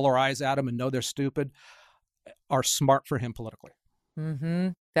roll our eyes at him and know they're stupid, are smart for him politically. Mm-hmm.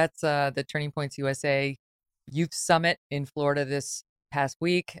 That's the Turning Points USA Youth Summit in Florida this past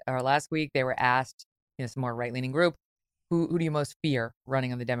week or last week. They were asked, some more right-leaning group, who do you most fear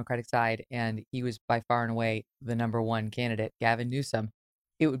running on the Democratic side? And he was by far and away the number one candidate, Gavin Newsom.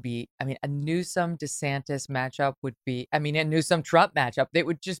 It would be, a Newsom-DeSantis matchup would be, a Newsom-Trump matchup. It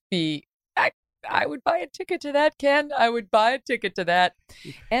would just be, I would buy a ticket to that, Ken. I would buy a ticket to that.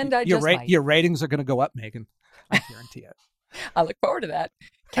 And your ratings are going to go up, Megan. I guarantee it. I look forward to that.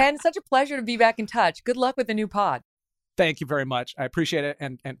 Ken, such a pleasure to be back in touch. Good luck with the new pod. Thank you very much. I appreciate it.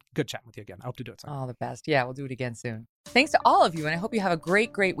 And good chatting with you again. I hope to do it soon. All the best. Yeah, we'll do it again soon. Thanks to all of you. And I hope you have a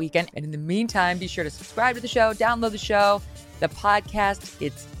great, great weekend. And in the meantime, be sure to subscribe to the show, download the show, the podcast.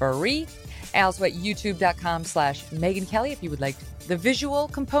 It's free. And also at youtube.com/Megyn Kelly if you would like the visual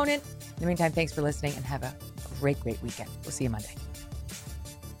component. In the meantime, thanks for listening and have a great, great weekend. We'll see you Monday.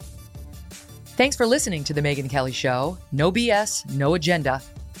 Thanks for listening to The Megyn Kelly Show. No BS, no agenda,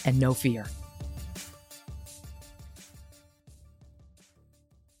 and no fear.